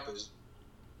your scalp is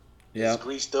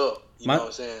greased up. You know what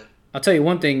I'm saying? I'll tell you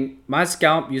one thing. My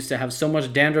scalp used to have so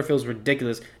much dandruff, it was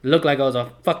ridiculous. It looked like I was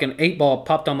a fucking 8-ball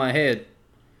popped on my head.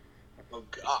 Oh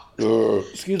God!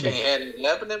 Excuse me. Can't have it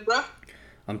happening, bro.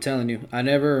 I'm telling you, I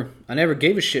never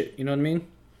gave a shit. You know what I mean?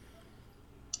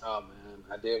 Oh man,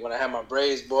 I did when I had my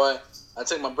braids, boy. I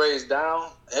took my braids down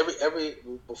every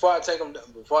before I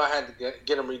had to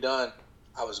get them redone.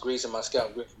 I was greasing my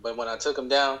scalp, but when I took them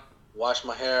down, washed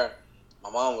my hair, my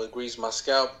mom would grease my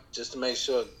scalp just to make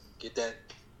sure get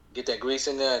that grease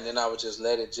in there, and then I would just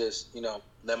let it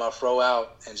let my fro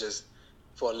out and just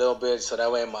for a little bit, so that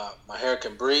way my hair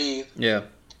can breathe. Yeah.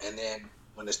 And then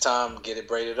when it's time, get it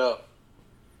braided up.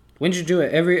 When'd you do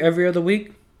it? Every other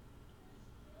week?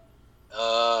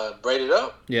 Braided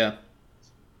up? Yeah.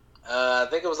 I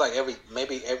think it was like every.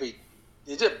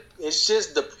 It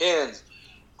just depends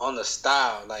on the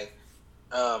style. Like,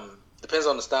 depends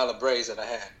on the style of braids that I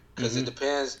had. Because it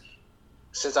depends.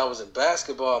 Since I was in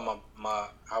basketball,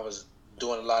 I was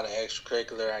doing a lot of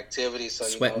extracurricular activities. So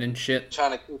sweating and shit.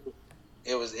 Trying to keep it.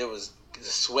 It was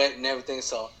sweat and everything.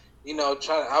 So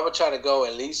I would try to go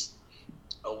at least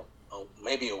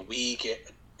maybe a week,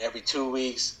 every 2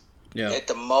 weeks. Yeah. At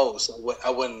the most, I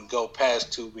wouldn't go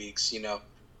past 2 weeks.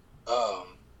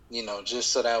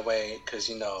 Just so that way, because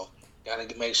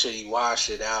gotta make sure you wash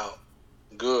it out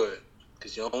good,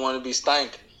 because you don't want to be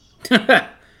stinking.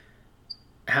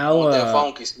 How that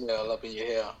funky smell up in your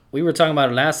hair. We were talking about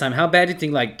it last time. How bad do you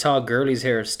think like tall girlies'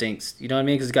 hair stinks? You know what I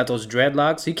mean? Because it's got those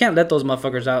dreadlocks. You can't let those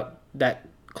motherfuckers out that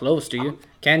close, do you?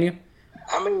 Can you?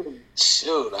 I mean,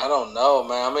 shoot, I don't know,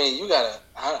 man. I mean, you gotta.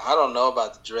 I don't know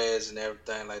about the dreads and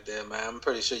everything like that, man. I'm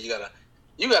pretty sure you gotta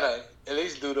at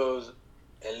least do those.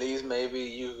 At least maybe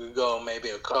you could go maybe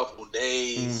a couple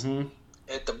days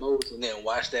at the most, and then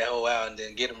wash that whole out, and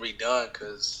then get them redone.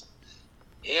 Cause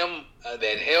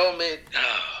that helmet,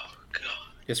 oh god,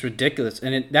 it's ridiculous,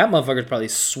 and that motherfucker's probably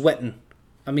sweating.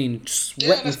 I mean,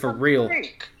 sweating for real. Then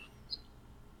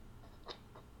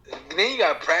you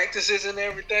got practices and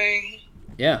everything.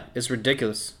 Yeah, it's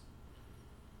ridiculous.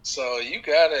 So you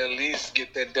gotta at least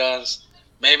get that done,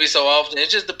 maybe so often. It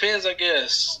just depends, I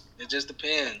guess. It just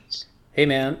depends. Hey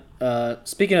man,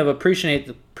 speaking of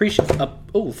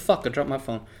oh fuck, I dropped my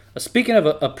phone. Speaking of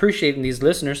appreciating these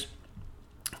listeners,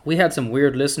 we had some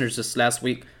weird listeners this last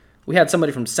week. We had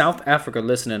somebody from South Africa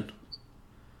listening.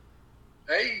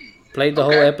 Hey. Played the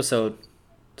whole episode.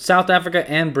 South Africa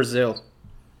and Brazil.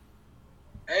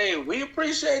 Hey, we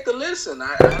appreciate the listen.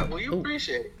 We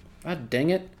appreciate it. God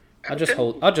dang it. I'll just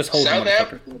hold South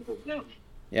Africa.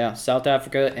 Yeah, South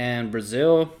Africa and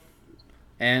Brazil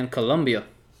and Colombia.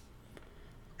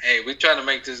 Hey, we're trying to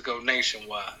make this go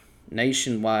nationwide.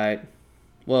 Nationwide.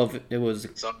 Well, if it was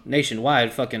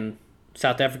nationwide, fucking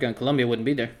South Africa and Colombia wouldn't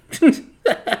be there. Well,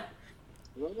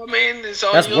 I mean, it's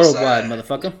on That's your worldwide, side.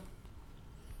 Motherfucker.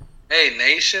 Hey,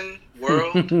 nation,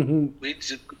 world, we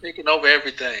just taking over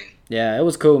everything. Yeah, it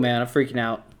was cool, man. I'm freaking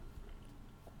out.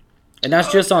 And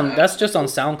that's just on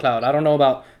SoundCloud. I don't know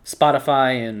about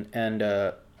Spotify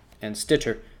and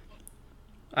Stitcher.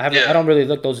 I don't really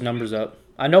look those numbers up.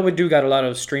 I know we do got a lot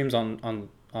of streams on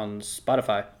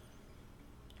Spotify.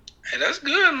 Hey, that's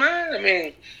good, man. I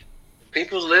mean,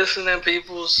 people's listening,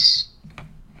 people's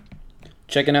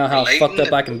checking out how fucked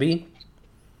up I can be.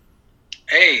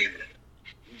 Hey,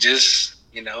 just,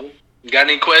 you got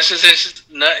any questions,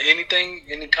 anything,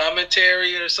 any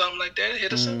commentary or something like that,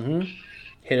 hit us up.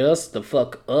 Hit us the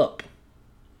fuck up.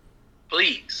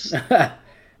 Please.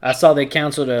 I saw they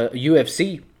canceled a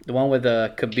UFC, the one with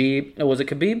Khabib. Oh, was it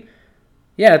Khabib?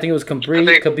 Yeah, I think it was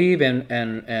Khabib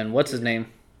and what's his name?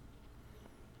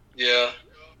 Yeah.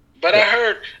 But I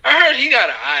heard he got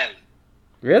an island.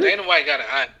 Really? Dana White got an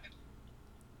island.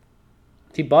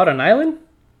 He bought an island?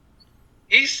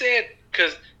 He said,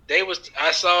 because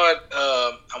I saw it,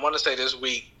 I want to say this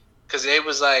week, because it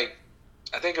was like,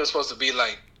 I think it was supposed to be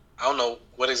like, I don't know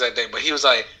what exact day, but he was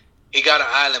like, he got an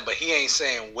island, but he ain't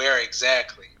saying where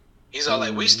exactly. He's all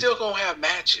like, we still gonna have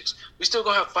matches. We still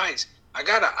gonna have fights. I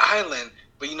got an island,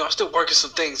 but I'm still working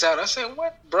some things out. I said,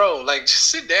 what, bro? Like, just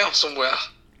sit down somewhere.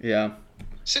 Yeah.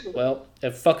 Sit down. Well,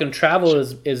 if fucking travel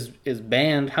is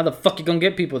banned, how the fuck you gonna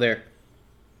get people there?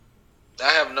 I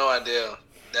have no idea.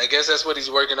 I guess that's what he's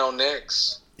working on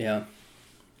next. Yeah.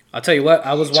 I'll tell you what.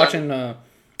 I was watching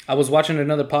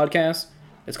another podcast.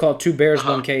 It's called Two Bears,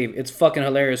 One Cave. It's fucking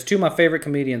hilarious. Two of my favorite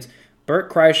comedians, Bert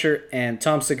Kreischer and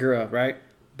Tom Segura, right?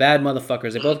 Bad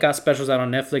motherfuckers. They both got specials out on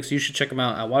Netflix. You should check them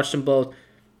out. I watched them both.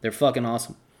 They're fucking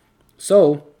awesome.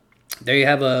 So, there you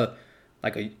have a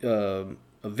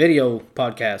video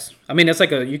podcast. I mean, it's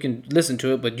like you can listen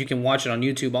to it, but you can watch it on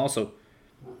YouTube also.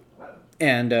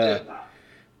 And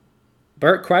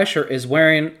Bert Kreischer is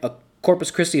wearing a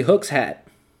Corpus Christi Hooks hat.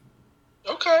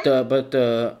 Okay.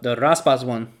 The Raspas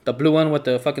one, the blue one with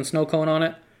the fucking snow cone on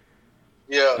it.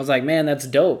 Yeah. I was like, man, that's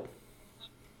dope.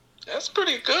 That's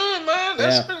pretty good, man.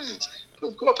 That's pretty.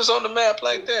 Put Corpus on the map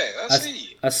like that. I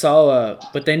see. I saw,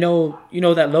 but they know,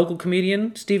 that local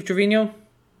comedian, Steve Trevino?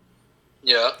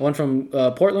 Yeah. One from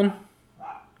Portland?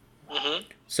 Mm-hmm.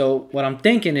 So what I'm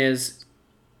thinking is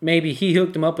maybe he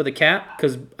hooked him up with a cap,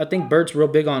 because I think Bert's real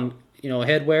big on,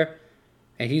 headwear.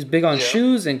 And he's big on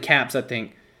shoes and caps, I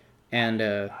think.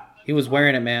 And he was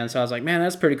wearing it, man. So I was like, man,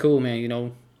 that's pretty cool,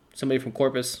 man. Somebody from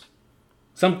Corpus.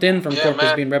 Something from Corpus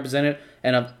man. being represented.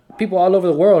 And people all over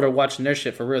the world are watching their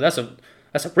shit for real. That's a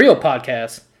real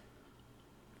podcast.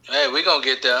 Hey, we gonna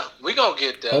get there. We gonna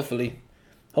get there. Hopefully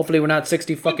we're not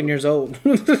 60 fucking years old.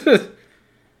 And the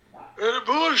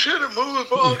bullshit and moving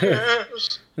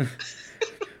podcast.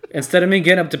 Instead of me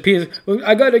getting up to pills,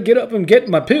 I gotta get up and get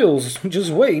my pills.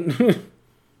 Just wait.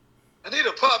 I need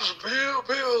to pop some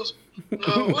pills.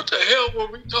 What the hell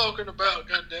were we talking about?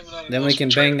 God damn it! Then we can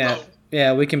bang that.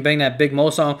 Yeah, we can bang that Big Mo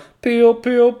song. Pill,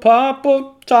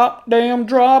 popper, top damn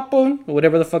dropper.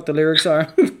 Whatever the fuck the lyrics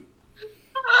are.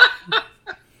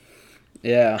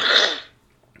 Yeah.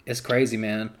 It's crazy,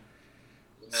 man.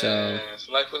 So. It's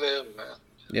life with them, man.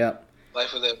 Yeah.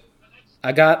 Life with them.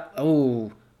 I got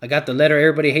the letter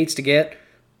everybody hates to get.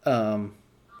 Child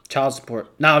support.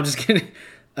 No, I'm just kidding.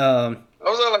 I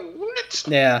was all like, what?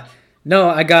 Yeah. No,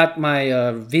 I got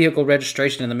my vehicle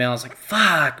registration in the mail. I was like,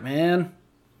 fuck, man.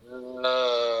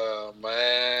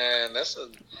 Man,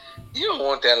 you don't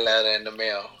want that letter in the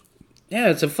mail. Yeah,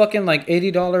 it's a fucking like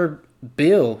 $80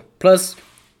 bill plus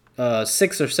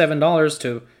 $6 or $7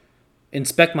 to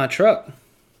inspect my truck.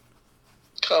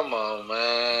 Come on,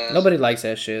 man. Nobody likes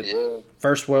that shit. Yeah.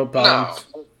 First world problems.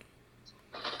 No.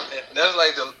 That's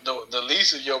like the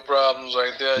least of your problems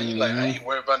right there. You like, I ain't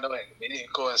worried about no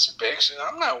medical inspection.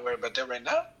 I'm not worried about that right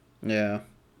now. Yeah.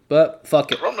 But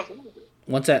fuck it. Coronavirus.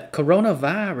 Once that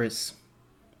coronavirus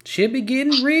should be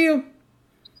getting real.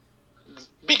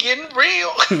 Be getting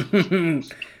real.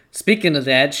 Speaking of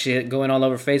that shit going all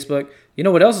over Facebook, you know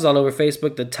what else is all over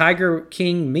Facebook? The Tiger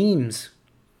King memes.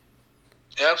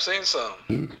 Yeah, I've seen some.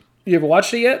 You ever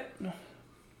watched it yet?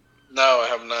 No, I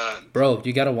have not. Bro,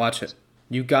 you gotta watch it.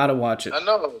 You gotta watch it. I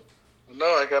know.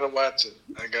 I gotta watch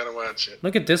it.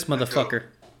 Look at this motherfucker.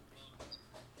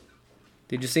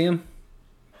 Did you see him?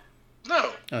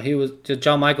 No. Oh, he was just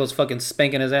John Michaels fucking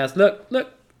spanking his ass. Look.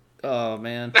 Oh,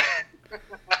 man.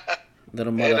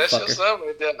 Little motherfucker. That's your son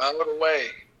right there. All the way.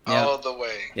 Yeah. All the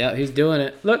way. Yeah, he's doing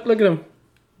it. Look at him.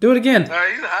 Do it again. He's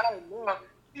hiding, boy.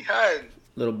 He's hiding.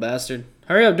 Little bastard.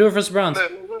 Hurry up. Do it for some Browns.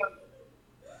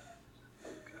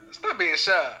 Stop being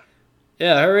shy.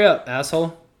 Yeah, hurry up,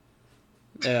 asshole.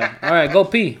 Yeah. All right, go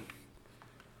pee.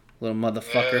 Little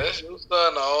motherfucker. Yeah, that's your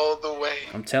son all the way.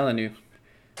 I'm telling you.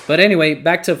 But anyway,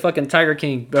 back to fucking Tiger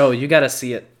King. Bro, you gotta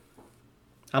see it.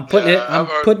 I'm putting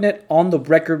it on the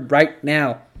record right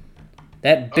now.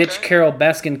 That bitch Carol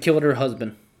Baskin killed her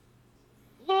husband.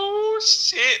 Oh,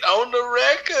 shit. On the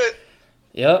record.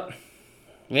 Yep.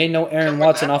 We ain't no Aaron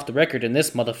Watson off the record in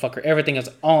this motherfucker. Everything is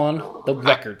on the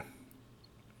record.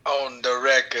 On the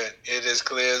record. It is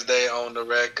clear as day on the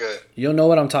record. You'll know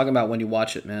what I'm talking about when you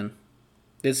watch it, man.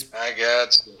 I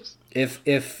got you.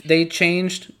 If they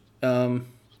changed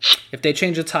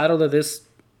the title of this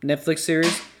Netflix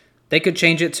series, they could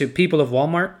change it to People of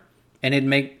Walmart, and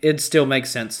it'd still make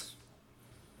sense.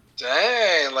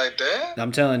 Dang, like that?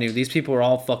 I'm telling you, these people are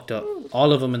all fucked up.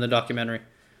 All of them in the documentary.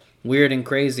 Weird and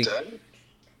crazy.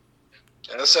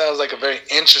 That sounds like a very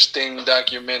interesting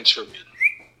documentary.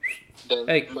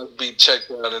 That must be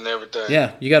checked out and everything.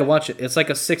 Yeah, you gotta watch it. It's like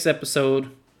a 6-episode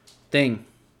thing.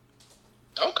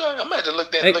 Okay, I'm gonna have to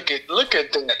look at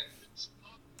that.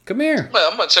 Come here.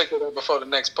 I'm gonna check it out before the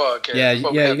next podcast. Yeah,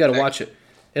 you gotta watch it.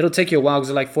 It'll take you a while because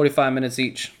they're like 45 minutes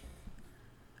each.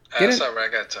 That's all right.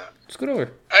 I got time. Scoot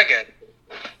over. I got it.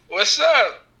 What's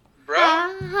up, bro?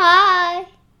 Hi.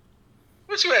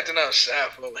 What you acting out shy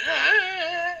for?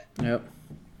 Hi. Yep.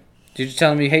 Did you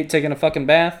tell him you hate taking a fucking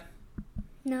bath?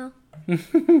 No.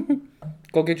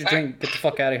 Go get your drink. Get the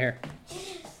fuck out of here.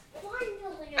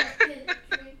 Finally, I get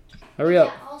a drink. Hurry up.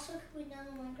 Yeah, also, can we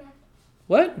download Minecraft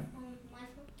What? on my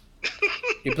phone?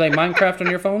 You play Minecraft on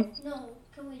your phone? No,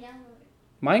 can we download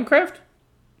it? Minecraft?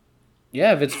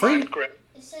 Yeah, if it's free. Minecraft.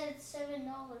 It said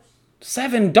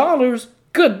 $7. $7?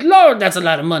 Good lord, that's a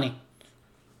lot of money.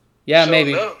 Yeah, Sure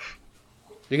maybe. enough.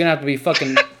 You're gonna have to be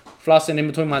fucking flossing in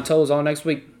between my toes all next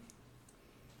week.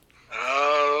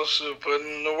 Oh, shit. Put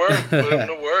in the work. Put in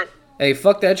the work. Hey,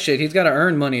 fuck that shit. He's gotta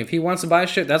earn money. If he wants to buy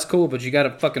shit, that's cool, but you gotta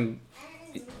fucking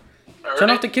turn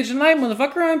off the kitchen light,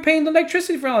 motherfucker. I'm paying the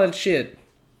electricity for all that shit.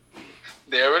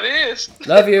 There it is.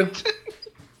 Love you.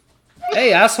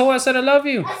 Hey, asshole, I said I love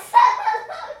you.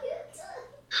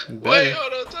 Wait,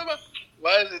 hold on. Tell me,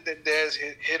 why is it that dads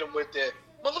hit him with that?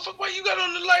 Motherfucker, why you got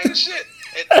on the light and shit?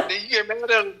 And then you get mad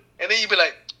at him, and then you be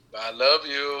like, I love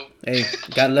you. Hey,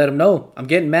 gotta let him know. I'm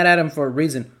getting mad at him for a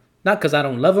reason. Not because I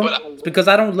don't love him. But It's because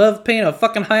I don't love paying a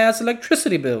fucking high-ass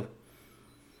electricity bill.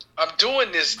 I'm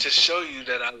doing this to show you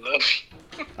that I love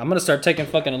you. I'm gonna start taking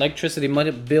fucking electricity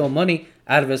bill money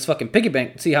out of his fucking piggy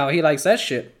bank. See how he likes that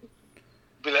shit.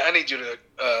 Be like, I need you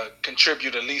to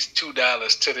contribute at least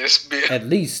 $2 to this bill. At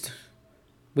least.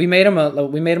 We made him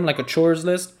like a chores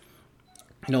list.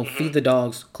 You know, feed the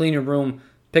dogs, clean your room,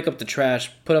 pick up the trash,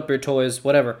 put up your toys,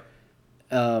 whatever.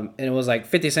 And it was like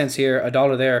 50 cents here,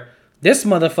 $1 there. This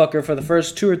motherfucker for the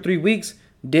first 2 or 3 weeks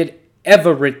did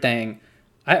everything.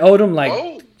 I owed him like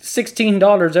Whoa.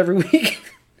 $16 every week.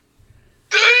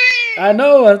 Dang. I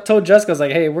know. I told Jessica, I was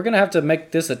like, hey, we're gonna have to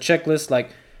make this a checklist,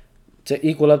 like to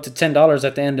equal up to $10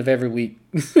 at the end of every week.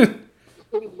 This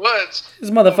What?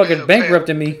 motherfucker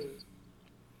bankrupted me.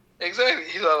 Exactly.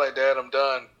 He's all like, Dad, I'm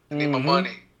done. I need my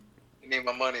money. You need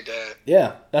my money, Dad.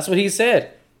 Yeah, that's what he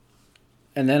said.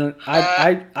 And then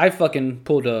I fucking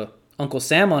pulled a Uncle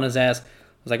Sam on his ass. I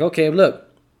was like, okay, look,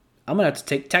 I'm gonna have to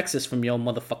take taxes from your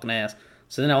motherfucking ass.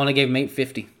 So then I only gave him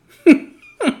 $8.50.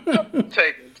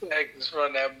 Taking taxes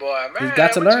from that boy, man. He's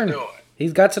got to what learn. You doing?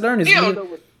 He's got to learn. He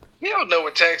don't know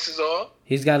what taxes are.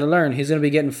 He's got to learn. He's gonna be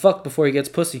getting fucked before he gets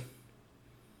pussy.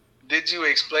 Did you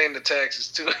explain the taxes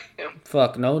to him?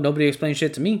 Fuck no, nobody explains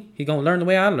shit to me. He gonna learn the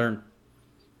way I learn.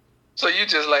 So you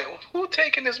just like, who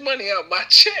taking this money out my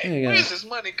check? There you go. Where's this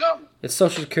money going? It's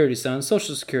Social Security, son.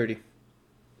 Social Security.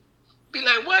 Be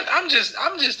like, what? I'm just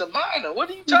a minor. What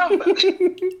are you talking about?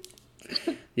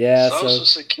 Yeah, Social so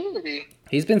Security.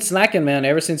 he's been slacking, man.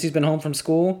 Ever since he's been home from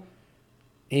school,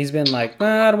 he's been like,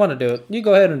 nah, I don't want to do it. You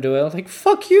go ahead and do it. I was like,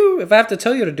 fuck you. If I have to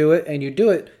tell you to do it and you do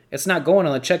it, it's not going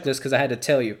on the checklist because I had to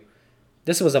tell you.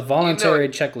 This was a voluntary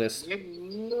checklist. You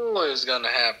knew it was gonna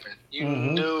happen. You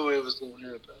knew it was gonna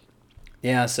happen.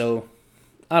 Yeah, so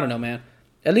I don't know, man.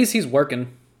 At least he's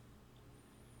working.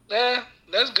 Yeah,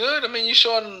 that's good. I mean, you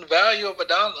showing them the value of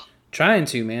 $1. Trying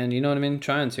to, man. You know what I mean?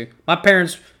 Trying to. My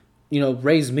parents,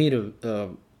 raised me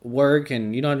to work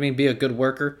and, you know what I mean? Be a good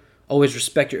worker. Always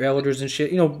respect your elders and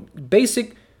shit.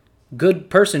 Basic good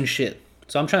person shit.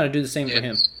 So I'm trying to do the same for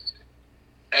him.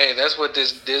 Hey, that's what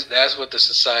that's what the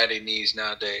society needs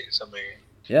nowadays. I mean,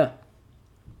 Yeah.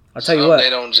 I'll tell you what. They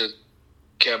don't just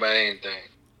care about anything.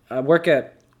 I work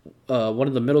at one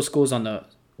of the middle schools on the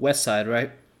west side,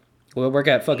 right? We work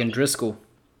at fucking Driscoll.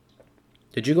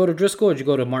 Did you go to Driscoll or did you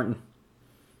go to Martin?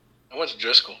 I went to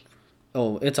Driscoll.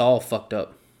 Oh, it's all fucked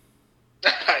up.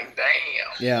 Damn.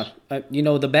 Yeah.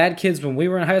 The bad kids when we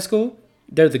were in high school,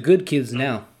 they're the good kids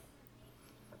now.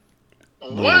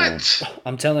 What?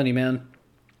 I'm telling you, man.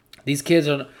 These kids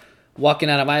are walking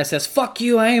out of ISS. Fuck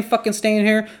you, I ain't fucking staying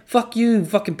here. Fuck you,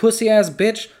 fucking pussy ass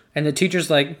bitch. And the teacher's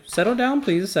like, settle down,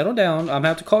 please, settle down. I'm gonna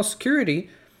have to call security.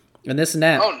 And this and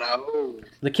that. Oh, no.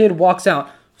 The kid walks out,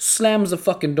 slams the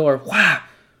fucking door. Wow.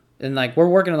 And we're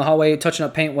working in the hallway, touching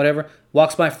up paint, whatever.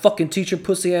 Walks by fucking teacher,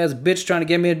 pussy ass bitch trying to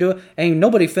get me to do it. Ain't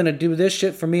nobody finna do this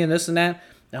shit for me and this and that.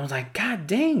 And I was like, God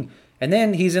dang. And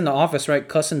then he's in the office, right,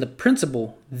 cussing the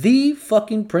principal. The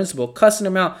fucking principal. Cussing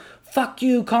him out. Fuck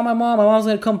you, call my mom. My mom's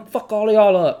gonna come fuck all of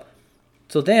y'all up.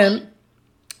 So then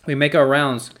we make our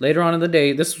rounds. Later on in the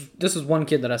day, this is one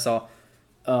kid that I saw.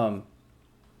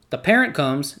 The parent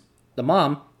comes, the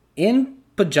mom, in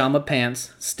pajama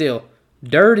pants, still.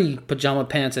 Dirty pajama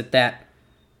pants at that.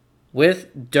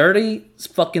 With dirty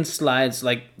fucking slides.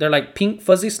 They're like pink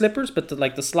fuzzy slippers, but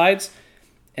the slides.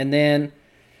 And then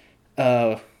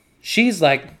she's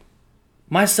like,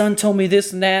 my son told me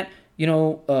this and that.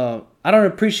 I don't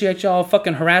appreciate y'all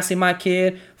fucking harassing my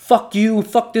kid. Fuck you.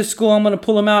 Fuck this school. I'm gonna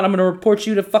pull him out. I'm gonna report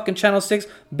you to fucking Channel 6.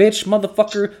 Bitch,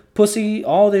 motherfucker, pussy,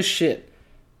 all this shit.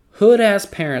 Hood-ass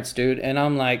parents, dude. And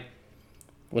I'm like,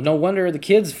 well, no wonder the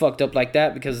kid's fucked up like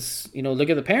that because, look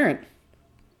at the parent.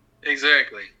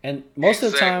 Exactly. And most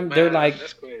of the time, man,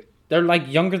 they're like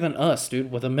younger than us,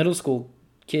 dude, with a middle school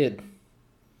kid.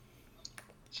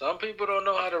 Some people don't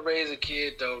know how to raise a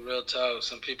kid, though. Real talk.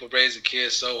 Some people raise a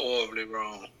kid so horribly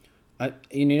wrong.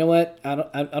 You know what? I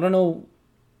don't know.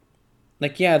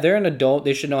 Like, yeah, they're an adult.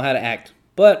 They should know how to act.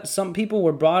 But some people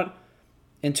were brought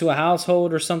into a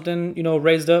household or something,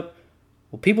 raised up.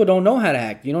 Well, people don't know how to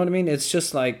act. You know what I mean? It's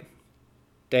just like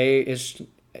God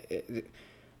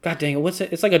dang it, what's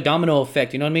it? It's like a domino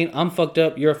effect. You know what I mean? I'm fucked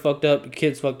up. You're fucked up. Your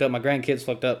kid's fucked up. My grandkid's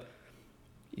fucked up.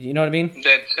 You know what I mean?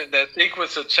 That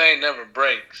sequence of chain never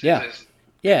breaks. Yeah. It's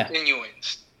yeah.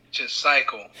 Continuance. Just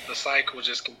cycle. The cycle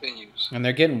just continues. And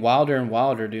they're getting wilder and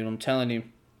wilder, dude. I'm telling you.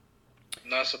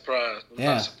 Not surprised. I'm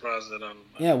Yeah. not surprised at all.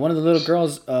 Yeah, one of the little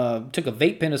girls took a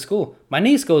vape pen to school. My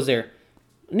niece goes there.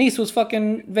 Niece was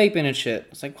fucking vaping and shit.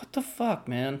 It's like, what the fuck,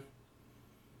 man?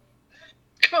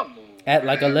 Come on. At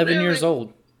like 11 really? years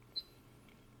old.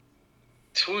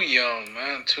 Too young,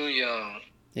 man. Too young.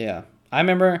 Yeah. I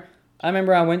remember I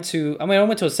went to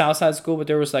a South Side school, but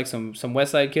there was like some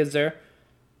West Side kids there,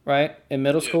 right? In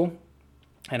middle school.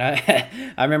 And I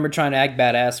remember trying to act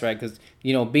badass, right? Because,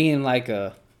 being like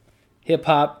a hip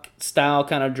hop style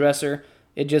kind of dresser,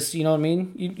 it just, you know what I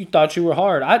mean? You thought you were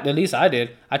hard. At least I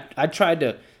did. I tried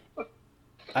to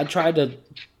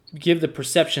give the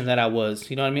perception that I was,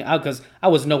 you know what I mean? Because I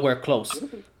was nowhere close.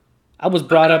 I was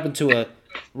brought up into a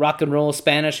rock and roll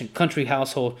Spanish and country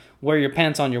household. Wear your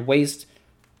pants on your waist.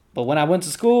 But when I went to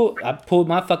school, I pulled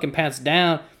my fucking pants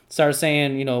down, started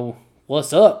saying,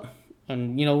 what's up?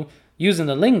 And, using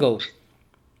the lingo.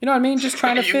 You know what I mean? Just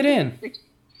trying to fit in.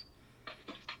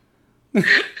 You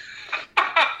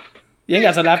ain't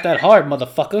got to laugh that hard,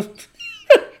 motherfucker.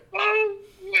 Oh,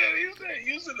 well, you said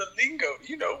using the lingo.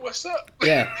 What's up?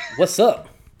 Yeah, what's up?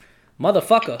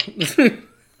 Motherfucker.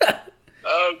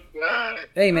 Oh, God.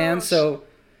 Hey, man, so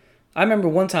I remember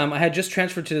one time I had just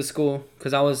transferred to the school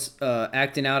because I was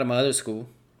acting out at my other school.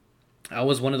 I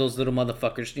was one of those little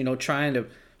motherfuckers,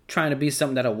 trying to be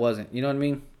something that I wasn't. You know what I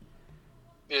mean?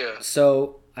 Yeah.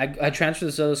 So I transferred to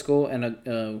this other school,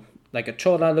 and like a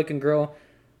chola looking girl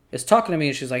is talking to me,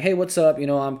 and she's like, "Hey, what's up?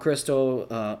 I'm Crystal.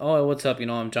 Oh, what's up?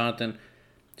 I'm Jonathan."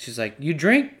 She's like, "You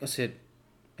drink?" I said,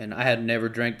 and I had never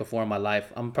drank before in my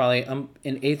life. I'm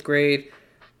in 8th grade.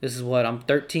 This is what, I'm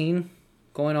 13,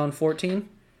 going on 14.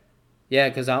 Yeah,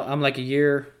 because I'm like a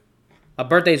year. My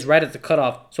birthday's right at the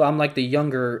cutoff, so I'm like the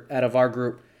younger out of our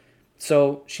group.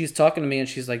 So she's talking to me, and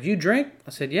she's like, "You drink?"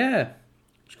 I said, "Yeah."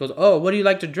 She goes, "Oh, what do you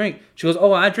like to drink?" She goes,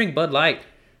 "Oh, I drink Bud Light,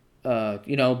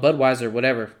 Budweiser,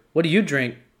 whatever. What do you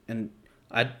drink?" And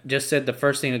I just said the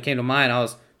first thing that came to mind. I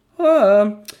was,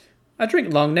 I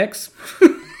drink long necks.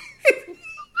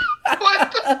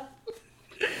 What the?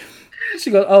 She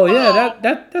goes, "Oh yeah,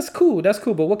 that's cool. That's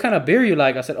cool. But what kind of beer you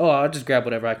like?" I said, "Oh, I'll just grab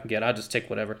whatever I can get. I'll just take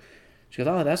whatever." She goes,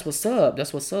 "Oh, that's what's up.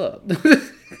 That's what's up."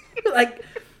 Like,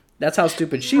 that's how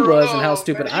stupid she was and how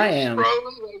stupid I am.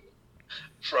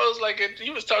 Froze like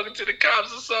you was talking to the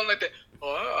cops or something like that.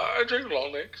 Oh, I drink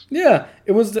long necks. Yeah,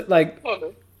 it was like, Oh,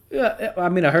 no. yeah. I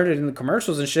mean, I heard it in the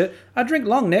commercials and shit. I drink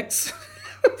long necks.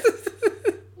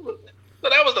 So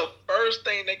that was the first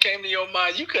thing that came to your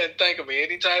mind. You couldn't think of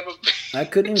any type of... I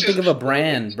couldn't even think of a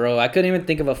brand, bro. I couldn't even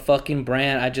think of a fucking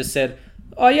brand. I just said,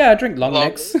 "Oh yeah, I drink long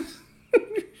necks."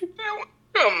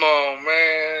 Come on,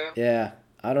 man. Yeah,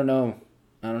 I don't know,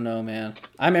 man.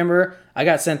 I remember I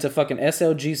got sent to fucking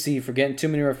SLGC for getting too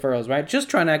many referrals, right? Just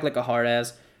trying to act like a hard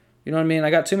ass. You know what I mean?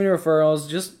 I got too many referrals,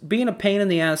 just being a pain in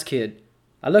the ass kid.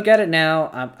 I look at it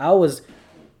now, I was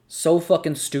so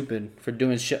fucking stupid for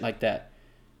doing shit like that.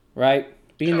 Right?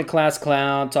 Being the class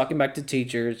clown, talking back to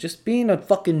teachers, just being a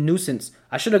fucking nuisance.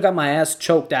 I should have got my ass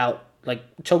choked out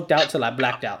till I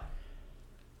blacked out.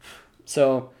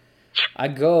 So I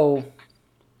go,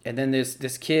 and then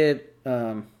this kid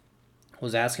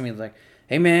was asking me, like,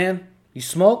 "Hey man, you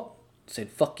smoke?" I said,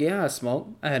 "Fuck yeah, I smoke."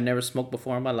 I had never smoked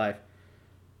before in my life.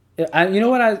 You know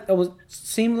what I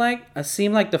seemed like? I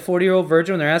seemed like the 40-year-old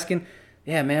virgin when they're asking,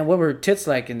 "Yeah, man, what were her tits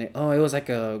like?" And it was like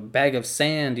a bag of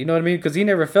sand. You know what I mean? Because he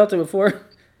never felt it before.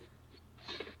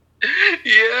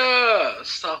 Yeah,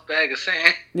 soft bag of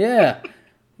sand. Yeah,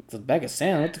 it's a bag of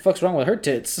sand. What the fuck's wrong with her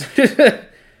tits? That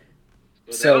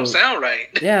don't sound right.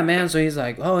 Yeah, man. So he's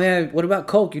like, "Oh yeah, what about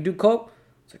coke? You do coke?"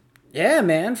 It's like, "Yeah,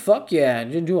 man. Fuck yeah,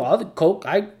 you do all the coke.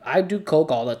 I do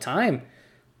coke all the time."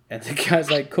 And the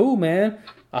guy's like, "Cool, man.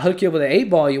 I'll hook you up with an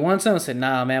 8-ball. You want some? I said,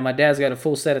 nah, man, my dad's got a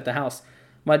full set at the house.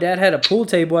 My dad had a pool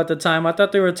table at the time. I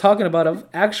thought they were talking about an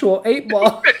actual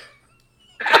 8-ball.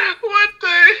 What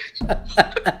the?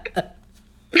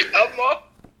 Come on.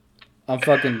 I'm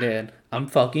fucking dead. I'm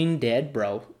fucking dead,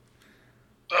 bro.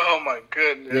 Oh my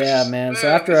goodness. Yeah, man. So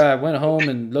after I went home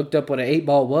and looked up what an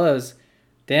 8-ball was,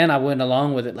 then I went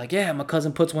along with it. Like, yeah, my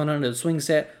cousin puts one under the swing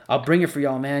set. I'll bring it for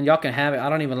y'all, man. Y'all can have it. I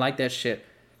don't even like that shit.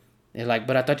 They're like,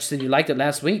 but I thought you said you liked it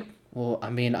last week. Well, I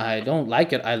mean, I don't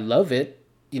like it. I love it.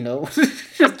 You know,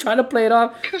 just trying to play it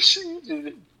off.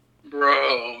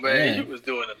 Bro, man, you was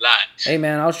doing a lot. Hey,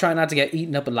 man, I was trying not to get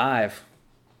eaten up alive.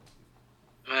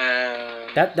 Man.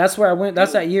 That's where I went.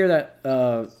 That's that year that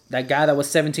that guy that was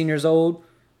 17 years old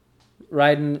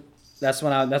riding. That's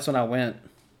when I went.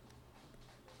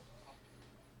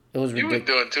 It was ridiculous. You was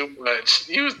doing too much.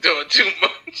 You was doing too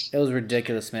much. It was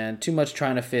ridiculous, man. Too much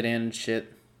trying to fit in and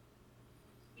shit.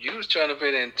 You was trying to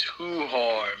fit in too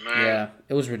hard, man. Yeah,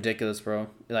 it was ridiculous, bro.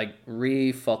 Like,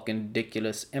 fucking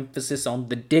ridiculous. Emphasis on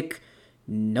the dick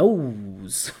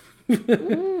nose.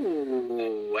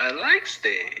 Ooh, I like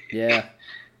that. Yeah.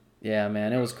 Yeah,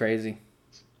 man, it was crazy.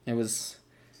 It was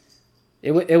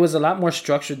a lot more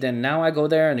structured than now. I go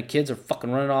there and the kids are fucking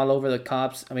running all over the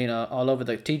cops. I mean, all over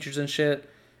the teachers and shit.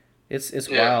 It's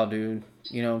wild, dude.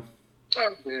 You know.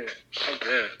 I bet.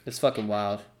 It's fucking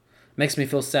wild. Makes me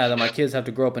feel sad that my kids have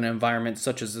to grow up in an environment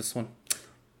such as this one.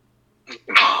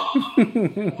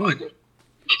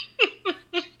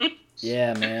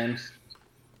 Yeah, man.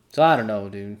 So I don't know,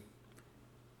 dude.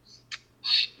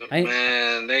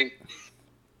 I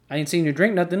ain't seen you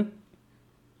drink nothing.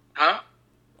 Huh?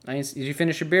 Did you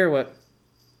finish your beer? What?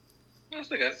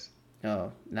 Yes, I guess.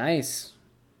 Oh, nice.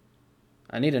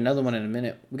 I need another one in a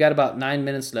minute. We got about 9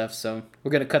 minutes left, so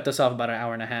we're gonna cut this off about an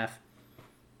hour and a half.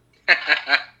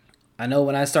 I know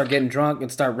when I start getting drunk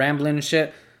and start rambling and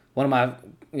shit,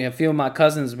 a few of my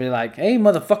cousins will be like, "Hey,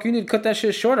 motherfucker, you need to cut that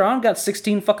shit shorter. I don't got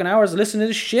 16 fucking hours to listen to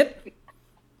this shit."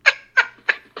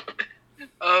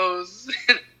 Oh,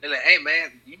 they're like, "Hey,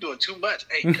 man, you doing too much.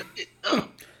 Hey, cut it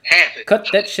half it. Cut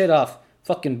that shit off.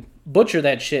 Fucking butcher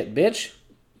that shit, bitch."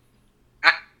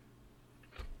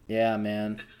 Yeah,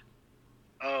 man.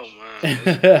 Oh,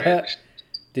 man.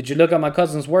 Did you look at my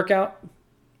cousin's workout?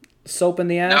 Soap in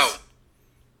the ass? No.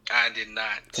 I did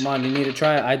not. Come on, you need to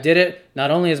try it. I did it. Not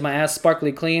only is my ass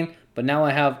sparkly clean, but now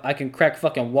I can crack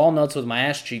fucking walnuts with my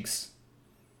ass cheeks.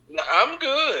 No, I'm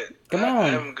good. Come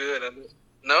on. I'm good.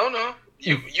 No.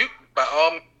 You by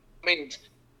all means,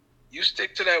 you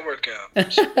stick to that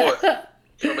workout. Support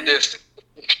from a distance.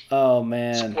 Oh,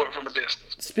 man. Support from a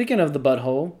distance. Speaking of the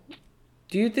butthole,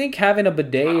 do you think having a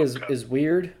bidet is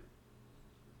weird?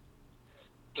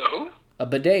 Who? A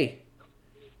bidet.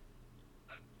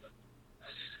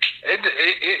 It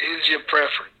is your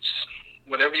preference.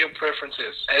 Whatever your preference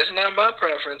is. It's not my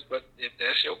preference, but if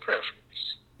that's your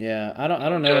preference. Yeah, I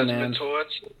don't know, man.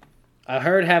 I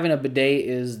heard having a bidet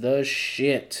is the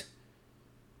shit.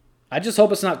 I just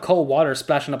hope it's not cold water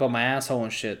splashing up on my asshole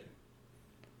and shit.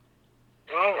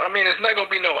 Well, I mean, it's not going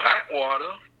to be no hot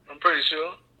water. I'm pretty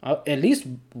sure. At least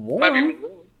warm. Might be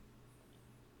warm.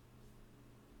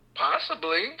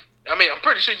 Possibly. I mean, I'm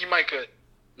pretty sure you might could,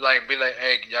 like, be like,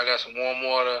 "Hey, y'all got some warm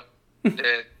water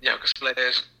that y'all can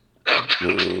splash."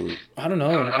 I don't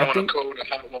know. I think cold or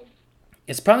hot water.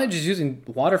 It's probably just using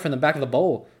water from the back of the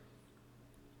bowl.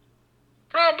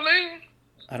 Probably.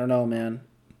 I don't know, man.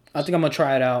 I think I'm going to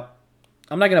try it out.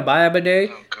 I'm not going to buy a bidet,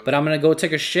 but I'm going to go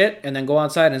take a shit and then go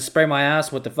outside and spray my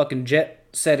ass with the fucking jet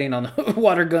setting on the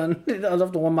water gun. I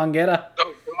love the one manguera.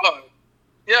 Oh, God.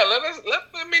 Yeah, let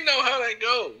me know how that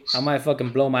goes. I might fucking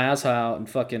blow my asshole out and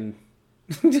fucking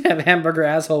have hamburger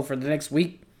asshole for the next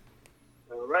week.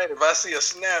 All right, if I see a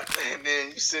snap and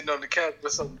then you sitting on the couch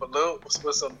with some balloon, with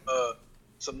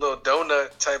some little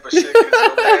donut type of shit,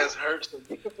 because your ass hurts.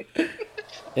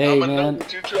 Hey, man. Know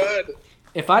that you tried it.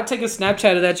 If I take a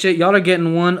Snapchat of that shit, y'all are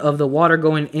getting one of the water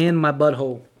going in my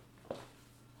butthole.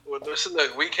 Well, listen,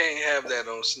 look, we can't have that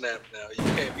on Snap now. You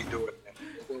can't be doing that.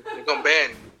 They're gonna ban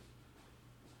you.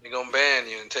 They're gonna ban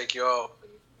you and take you off.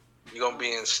 You're gonna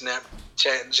be in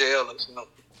Snapchat jail or something.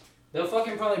 They'll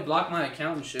fucking probably block my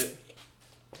account and shit.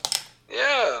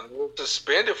 Yeah, we'll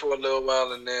suspend it for a little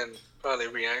while and then probably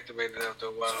reactivate it after a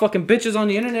while. There's fucking bitches on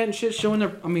the internet and shit showing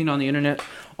their... on the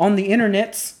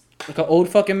internets. Like an old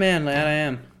fucking man that I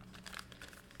am.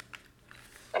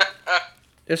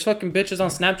 There's fucking bitches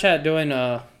on Snapchat doing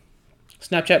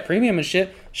Snapchat Premium and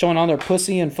shit, showing all their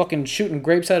pussy and fucking shooting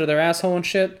grapes out of their asshole and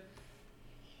shit.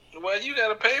 Well, you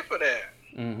gotta pay for that.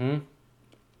 Mm-hmm.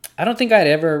 I don't think I'd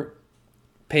ever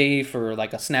pay for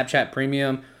like a Snapchat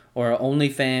Premium or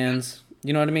OnlyFans.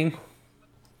 You know what I mean?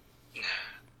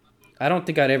 I don't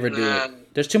think I'd ever do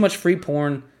it. There's too much free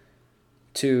porn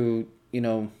to,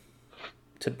 to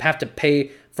have to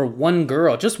pay for one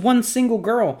girl, just one single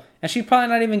girl, and she's probably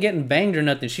not even getting banged or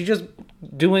nothing. She's just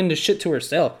doing the shit to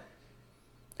herself.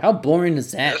 How boring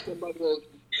is that?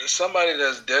 Somebody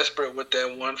that's desperate with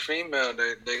that one female,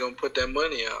 they gonna put that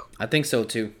money out. I think so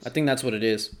too. I think that's what it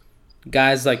is.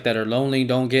 Guys like that are lonely,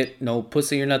 don't get no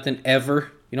pussy or nothing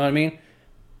ever. You know what I mean?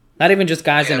 Not even just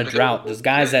guys in a drought. Just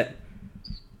guys that,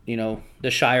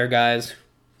 the shyer guys,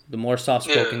 the more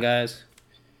soft-spoken guys.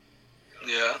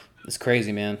 Yeah. It's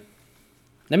crazy, man.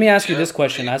 Let me ask you this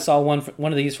question. I saw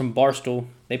one of these from Barstool.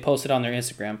 They posted on their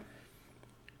Instagram.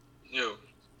 Yeah.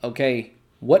 Okay,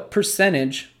 what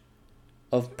percentage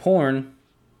of porn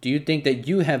do you think that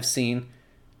you have seen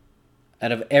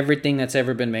out of everything that's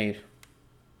ever been made?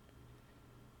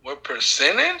 What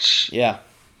percentage? Yeah.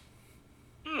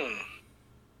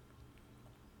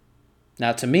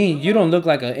 Now, to me, you don't look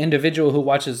like an individual who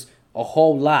watches a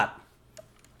whole lot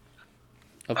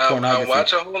of pornography. I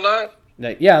watch a whole lot?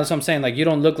 Yeah, that's what I'm saying. Like, you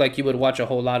don't look like you would watch a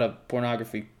whole lot of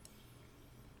pornography.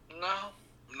 No.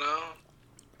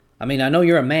 I mean, I know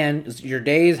you're a man. It's your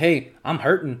days, hey, I'm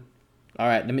hurting. All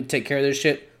right, let me take care of this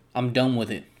shit. I'm done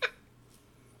with it.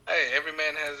 Hey, every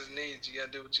man has his needs. You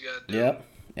gotta do what you gotta do.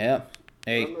 Yep.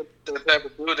 Hey. I'm not the type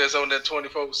of dude that's on that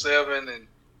 24/7 and,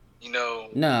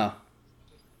 No.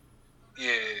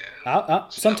 Yeah.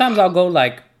 Sometimes I'll go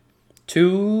like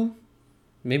 2,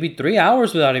 maybe 3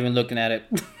 hours without even looking at it.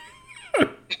 2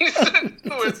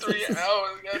 or 3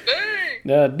 hours.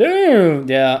 God dang. Damn.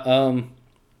 Yeah.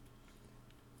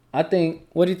 I think.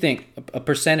 What do you think? A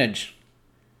percentage?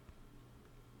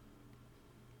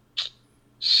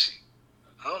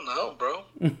 I don't know, bro.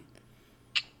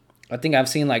 I think I've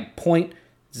seen like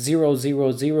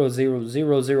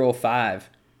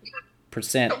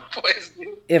 0.0000005%.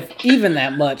 If even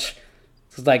that much.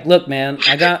 It's like, look, man,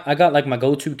 I got like my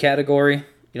go-to category.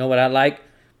 You know what I like?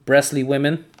 Breastly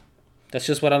women. That's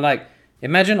just what I like.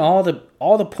 Imagine all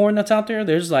the porn that's out there.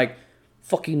 There's like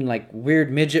fucking like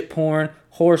weird midget porn,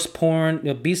 horse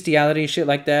porn, bestiality, shit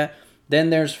like that. Then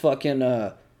there's fucking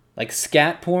like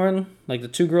scat porn, like the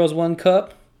 2 girls 1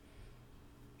 cup.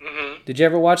 Mm-hmm. Did you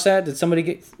ever watch that? Did somebody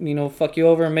get fuck you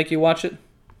over and make you watch it?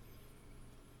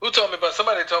 Who told me about?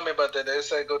 Somebody told me about that. They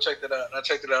said go check that out. And I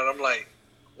checked it out. I'm like,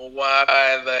 well,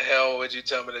 why the hell would you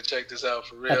tell me to check this out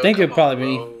for real? I think it'd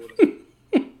probably be.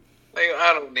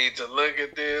 I don't need to look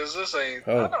at this. This ain't.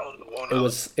 Oh. I don't want to.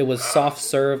 It was soft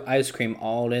serve ice cream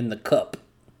all in the cup.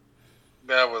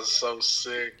 That was so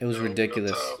sick. It was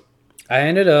ridiculous.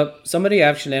 Somebody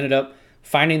actually ended up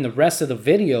finding the rest of the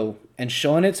video and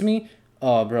showing it to me.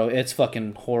 Oh, bro, it's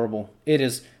fucking horrible. It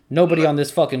is. Nobody on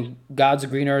this fucking God's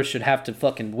green earth should have to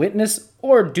fucking witness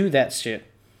or do that shit.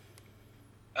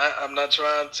 I'm not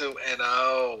trying to at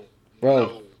all. Bro,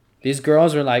 no. These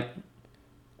girls are like,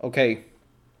 okay.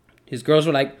 These girls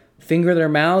would like finger their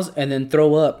mouths and then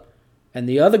throw up. And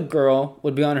the other girl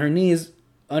would be on her knees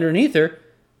underneath her.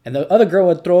 And the other girl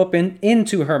would throw up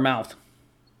into her mouth.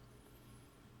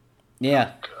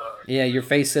 Yeah. Oh, yeah, your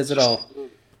face says it all.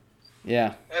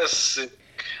 Yeah. That's sick.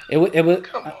 It was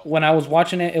when I was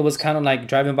watching it, it was kind of like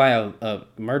driving by a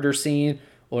murder scene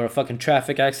or a fucking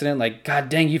traffic accident. Like, god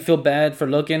dang, you feel bad for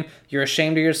looking. You're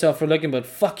ashamed of yourself for looking, but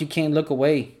fuck, you can't look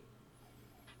away.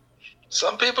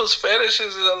 Some people's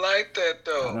fetishes are like that,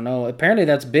 though. I don't know. Apparently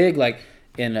that's big, like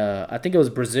in I think it was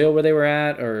Brazil where they were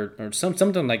at, or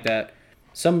something like that.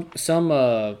 Some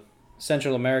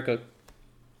Central America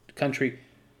country.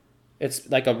 It's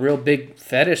like a real big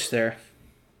fetish there.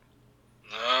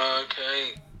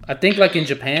 Okay. I think like in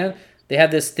Japan, they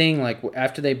have this thing like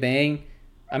after they bang.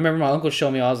 I remember my uncle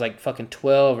showed me. I was like fucking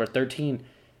 12 or 13.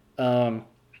 They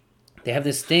have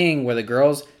this thing where the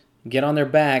girls get on their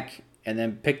back and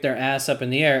then pick their ass up in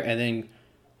the air and then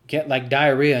get like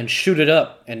diarrhea and shoot it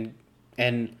up and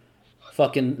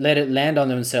fucking let it land on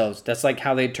themselves. That's like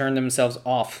how they turn themselves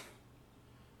off.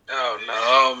 Oh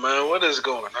no, man! What is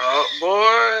going on,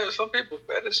 boy? Some people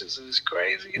fetishes is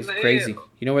crazy. It's crazy.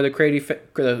 You know where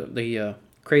the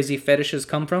crazy fetishes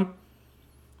come from?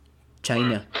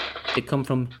 China. They come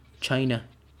from China.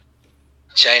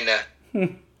 China.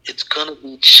 It's gonna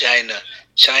be China.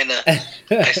 China. I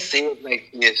say it like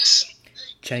this.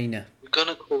 China. We're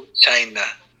gonna call China.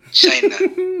 China.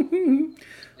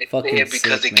 I Fucking say it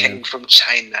because sick, it came from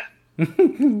China.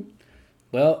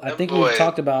 Well, I think we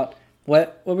talked about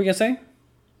what were we gonna say?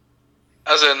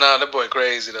 I said, nah, that boy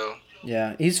crazy though.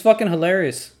 Yeah, he's fucking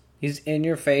hilarious. He's in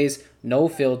your face, no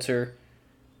filter.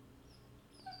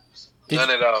 None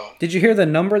at all. Did you hear the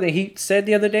number that he said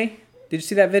the other day? Did you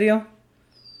see that video?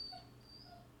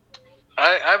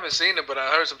 I haven't seen it, but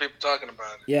I heard some people talking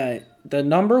about it. Yeah, the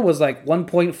number was like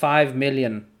 1.5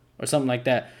 million or something like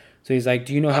that. So he's like,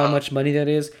 do you know how much money that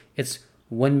is? It's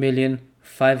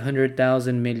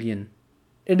 1,500,000 million.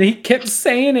 And he kept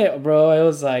saying it, bro. I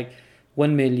was like,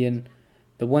 1 million.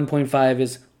 The 1.5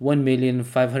 is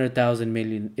 1,500,000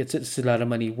 million. It's a lot of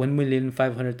money.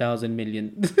 1,500,000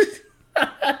 million.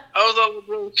 I was like,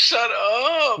 bro, shut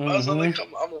up. I was like,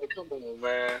 come on,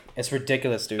 man. It's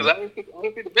ridiculous, dude. Because I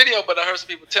didn't see the video, but I heard some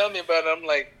people tell me about it. I'm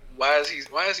like, why is he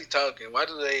talking? Why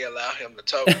do they allow him to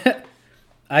talk?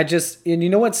 And you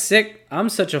know what's sick? I'm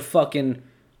such a fucking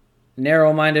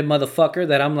narrow-minded motherfucker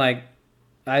that I'm like,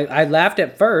 I laughed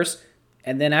at first,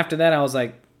 and then after that I was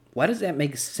like, why does that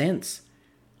make sense?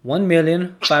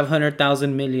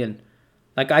 1,500,000 million.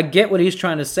 Like, I get what he's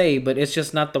trying to say, but it's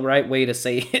just not the right way to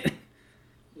say it.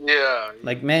 Yeah.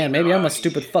 Like, man, maybe I'm a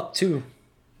stupid fuck too.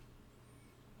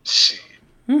 Shit.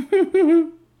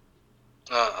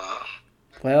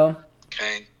 Well,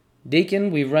 okay.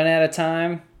 Deacon, we've run out of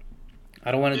time.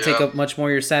 I don't want to take up much more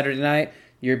of your Saturday night.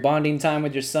 Your bonding time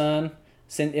with your son.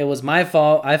 Since it was my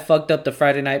fault, I fucked up the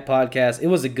Friday night podcast. It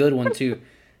was a good one too.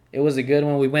 It was a good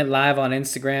one. We went live on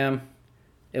Instagram.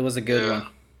 It was a good one.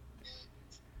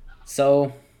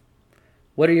 So,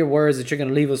 what are your words that you're going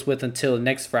to leave us with until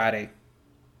next Friday?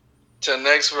 Till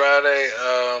next Friday,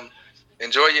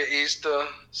 enjoy your Easter.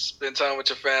 Spend time with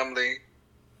your family.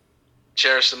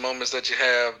 Cherish the moments that you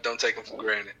have. Don't take them for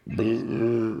granted.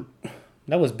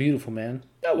 That was beautiful, man.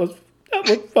 That was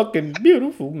fucking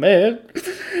beautiful, man.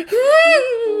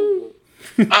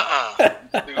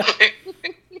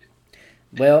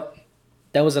 Well,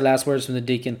 that was the last words from the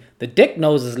deacon. The dick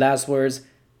knows his last words.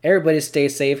 Everybody stay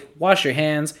safe. Wash your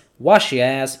hands. Wash your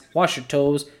ass. Wash your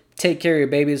toes. Take care of your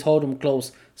babies. Hold them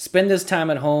close. Spend this time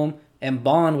at home and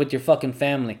bond with your fucking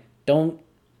family. Don't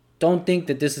think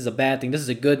that this is a bad thing. This is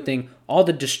a good thing. All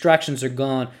the distractions are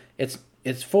gone. It's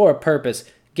for a purpose.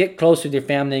 Get close with your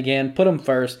family again. Put them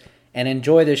first. And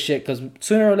enjoy this shit. Because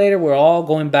sooner or later, we're all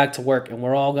going back to work. And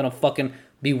we're all going to fucking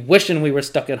be wishing we were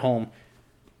stuck at home.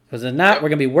 Because if not, we're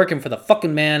going to be working for the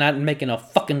fucking man, not making a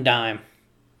fucking dime.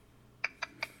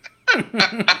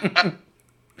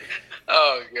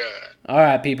 Oh, God. All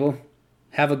right, people.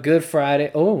 Have a good Friday.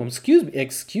 Oh,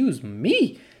 excuse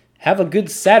me. Have a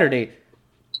good Saturday.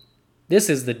 This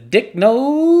is the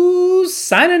Dicknose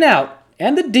signing out.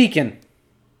 And the Deacon.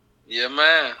 Yeah,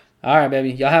 man. All right,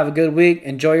 baby. Y'all have a good week.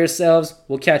 Enjoy yourselves.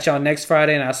 We'll catch y'all next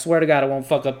Friday. And I swear to God, I won't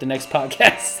fuck up the next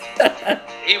podcast.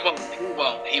 He won't.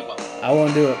 I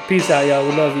won't do it. Peace out, y'all. We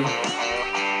love you.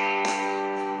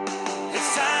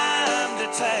 It's time to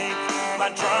take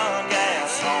my drunk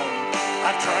ass home.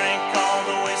 I drank all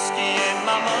the whiskey and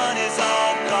my money's on.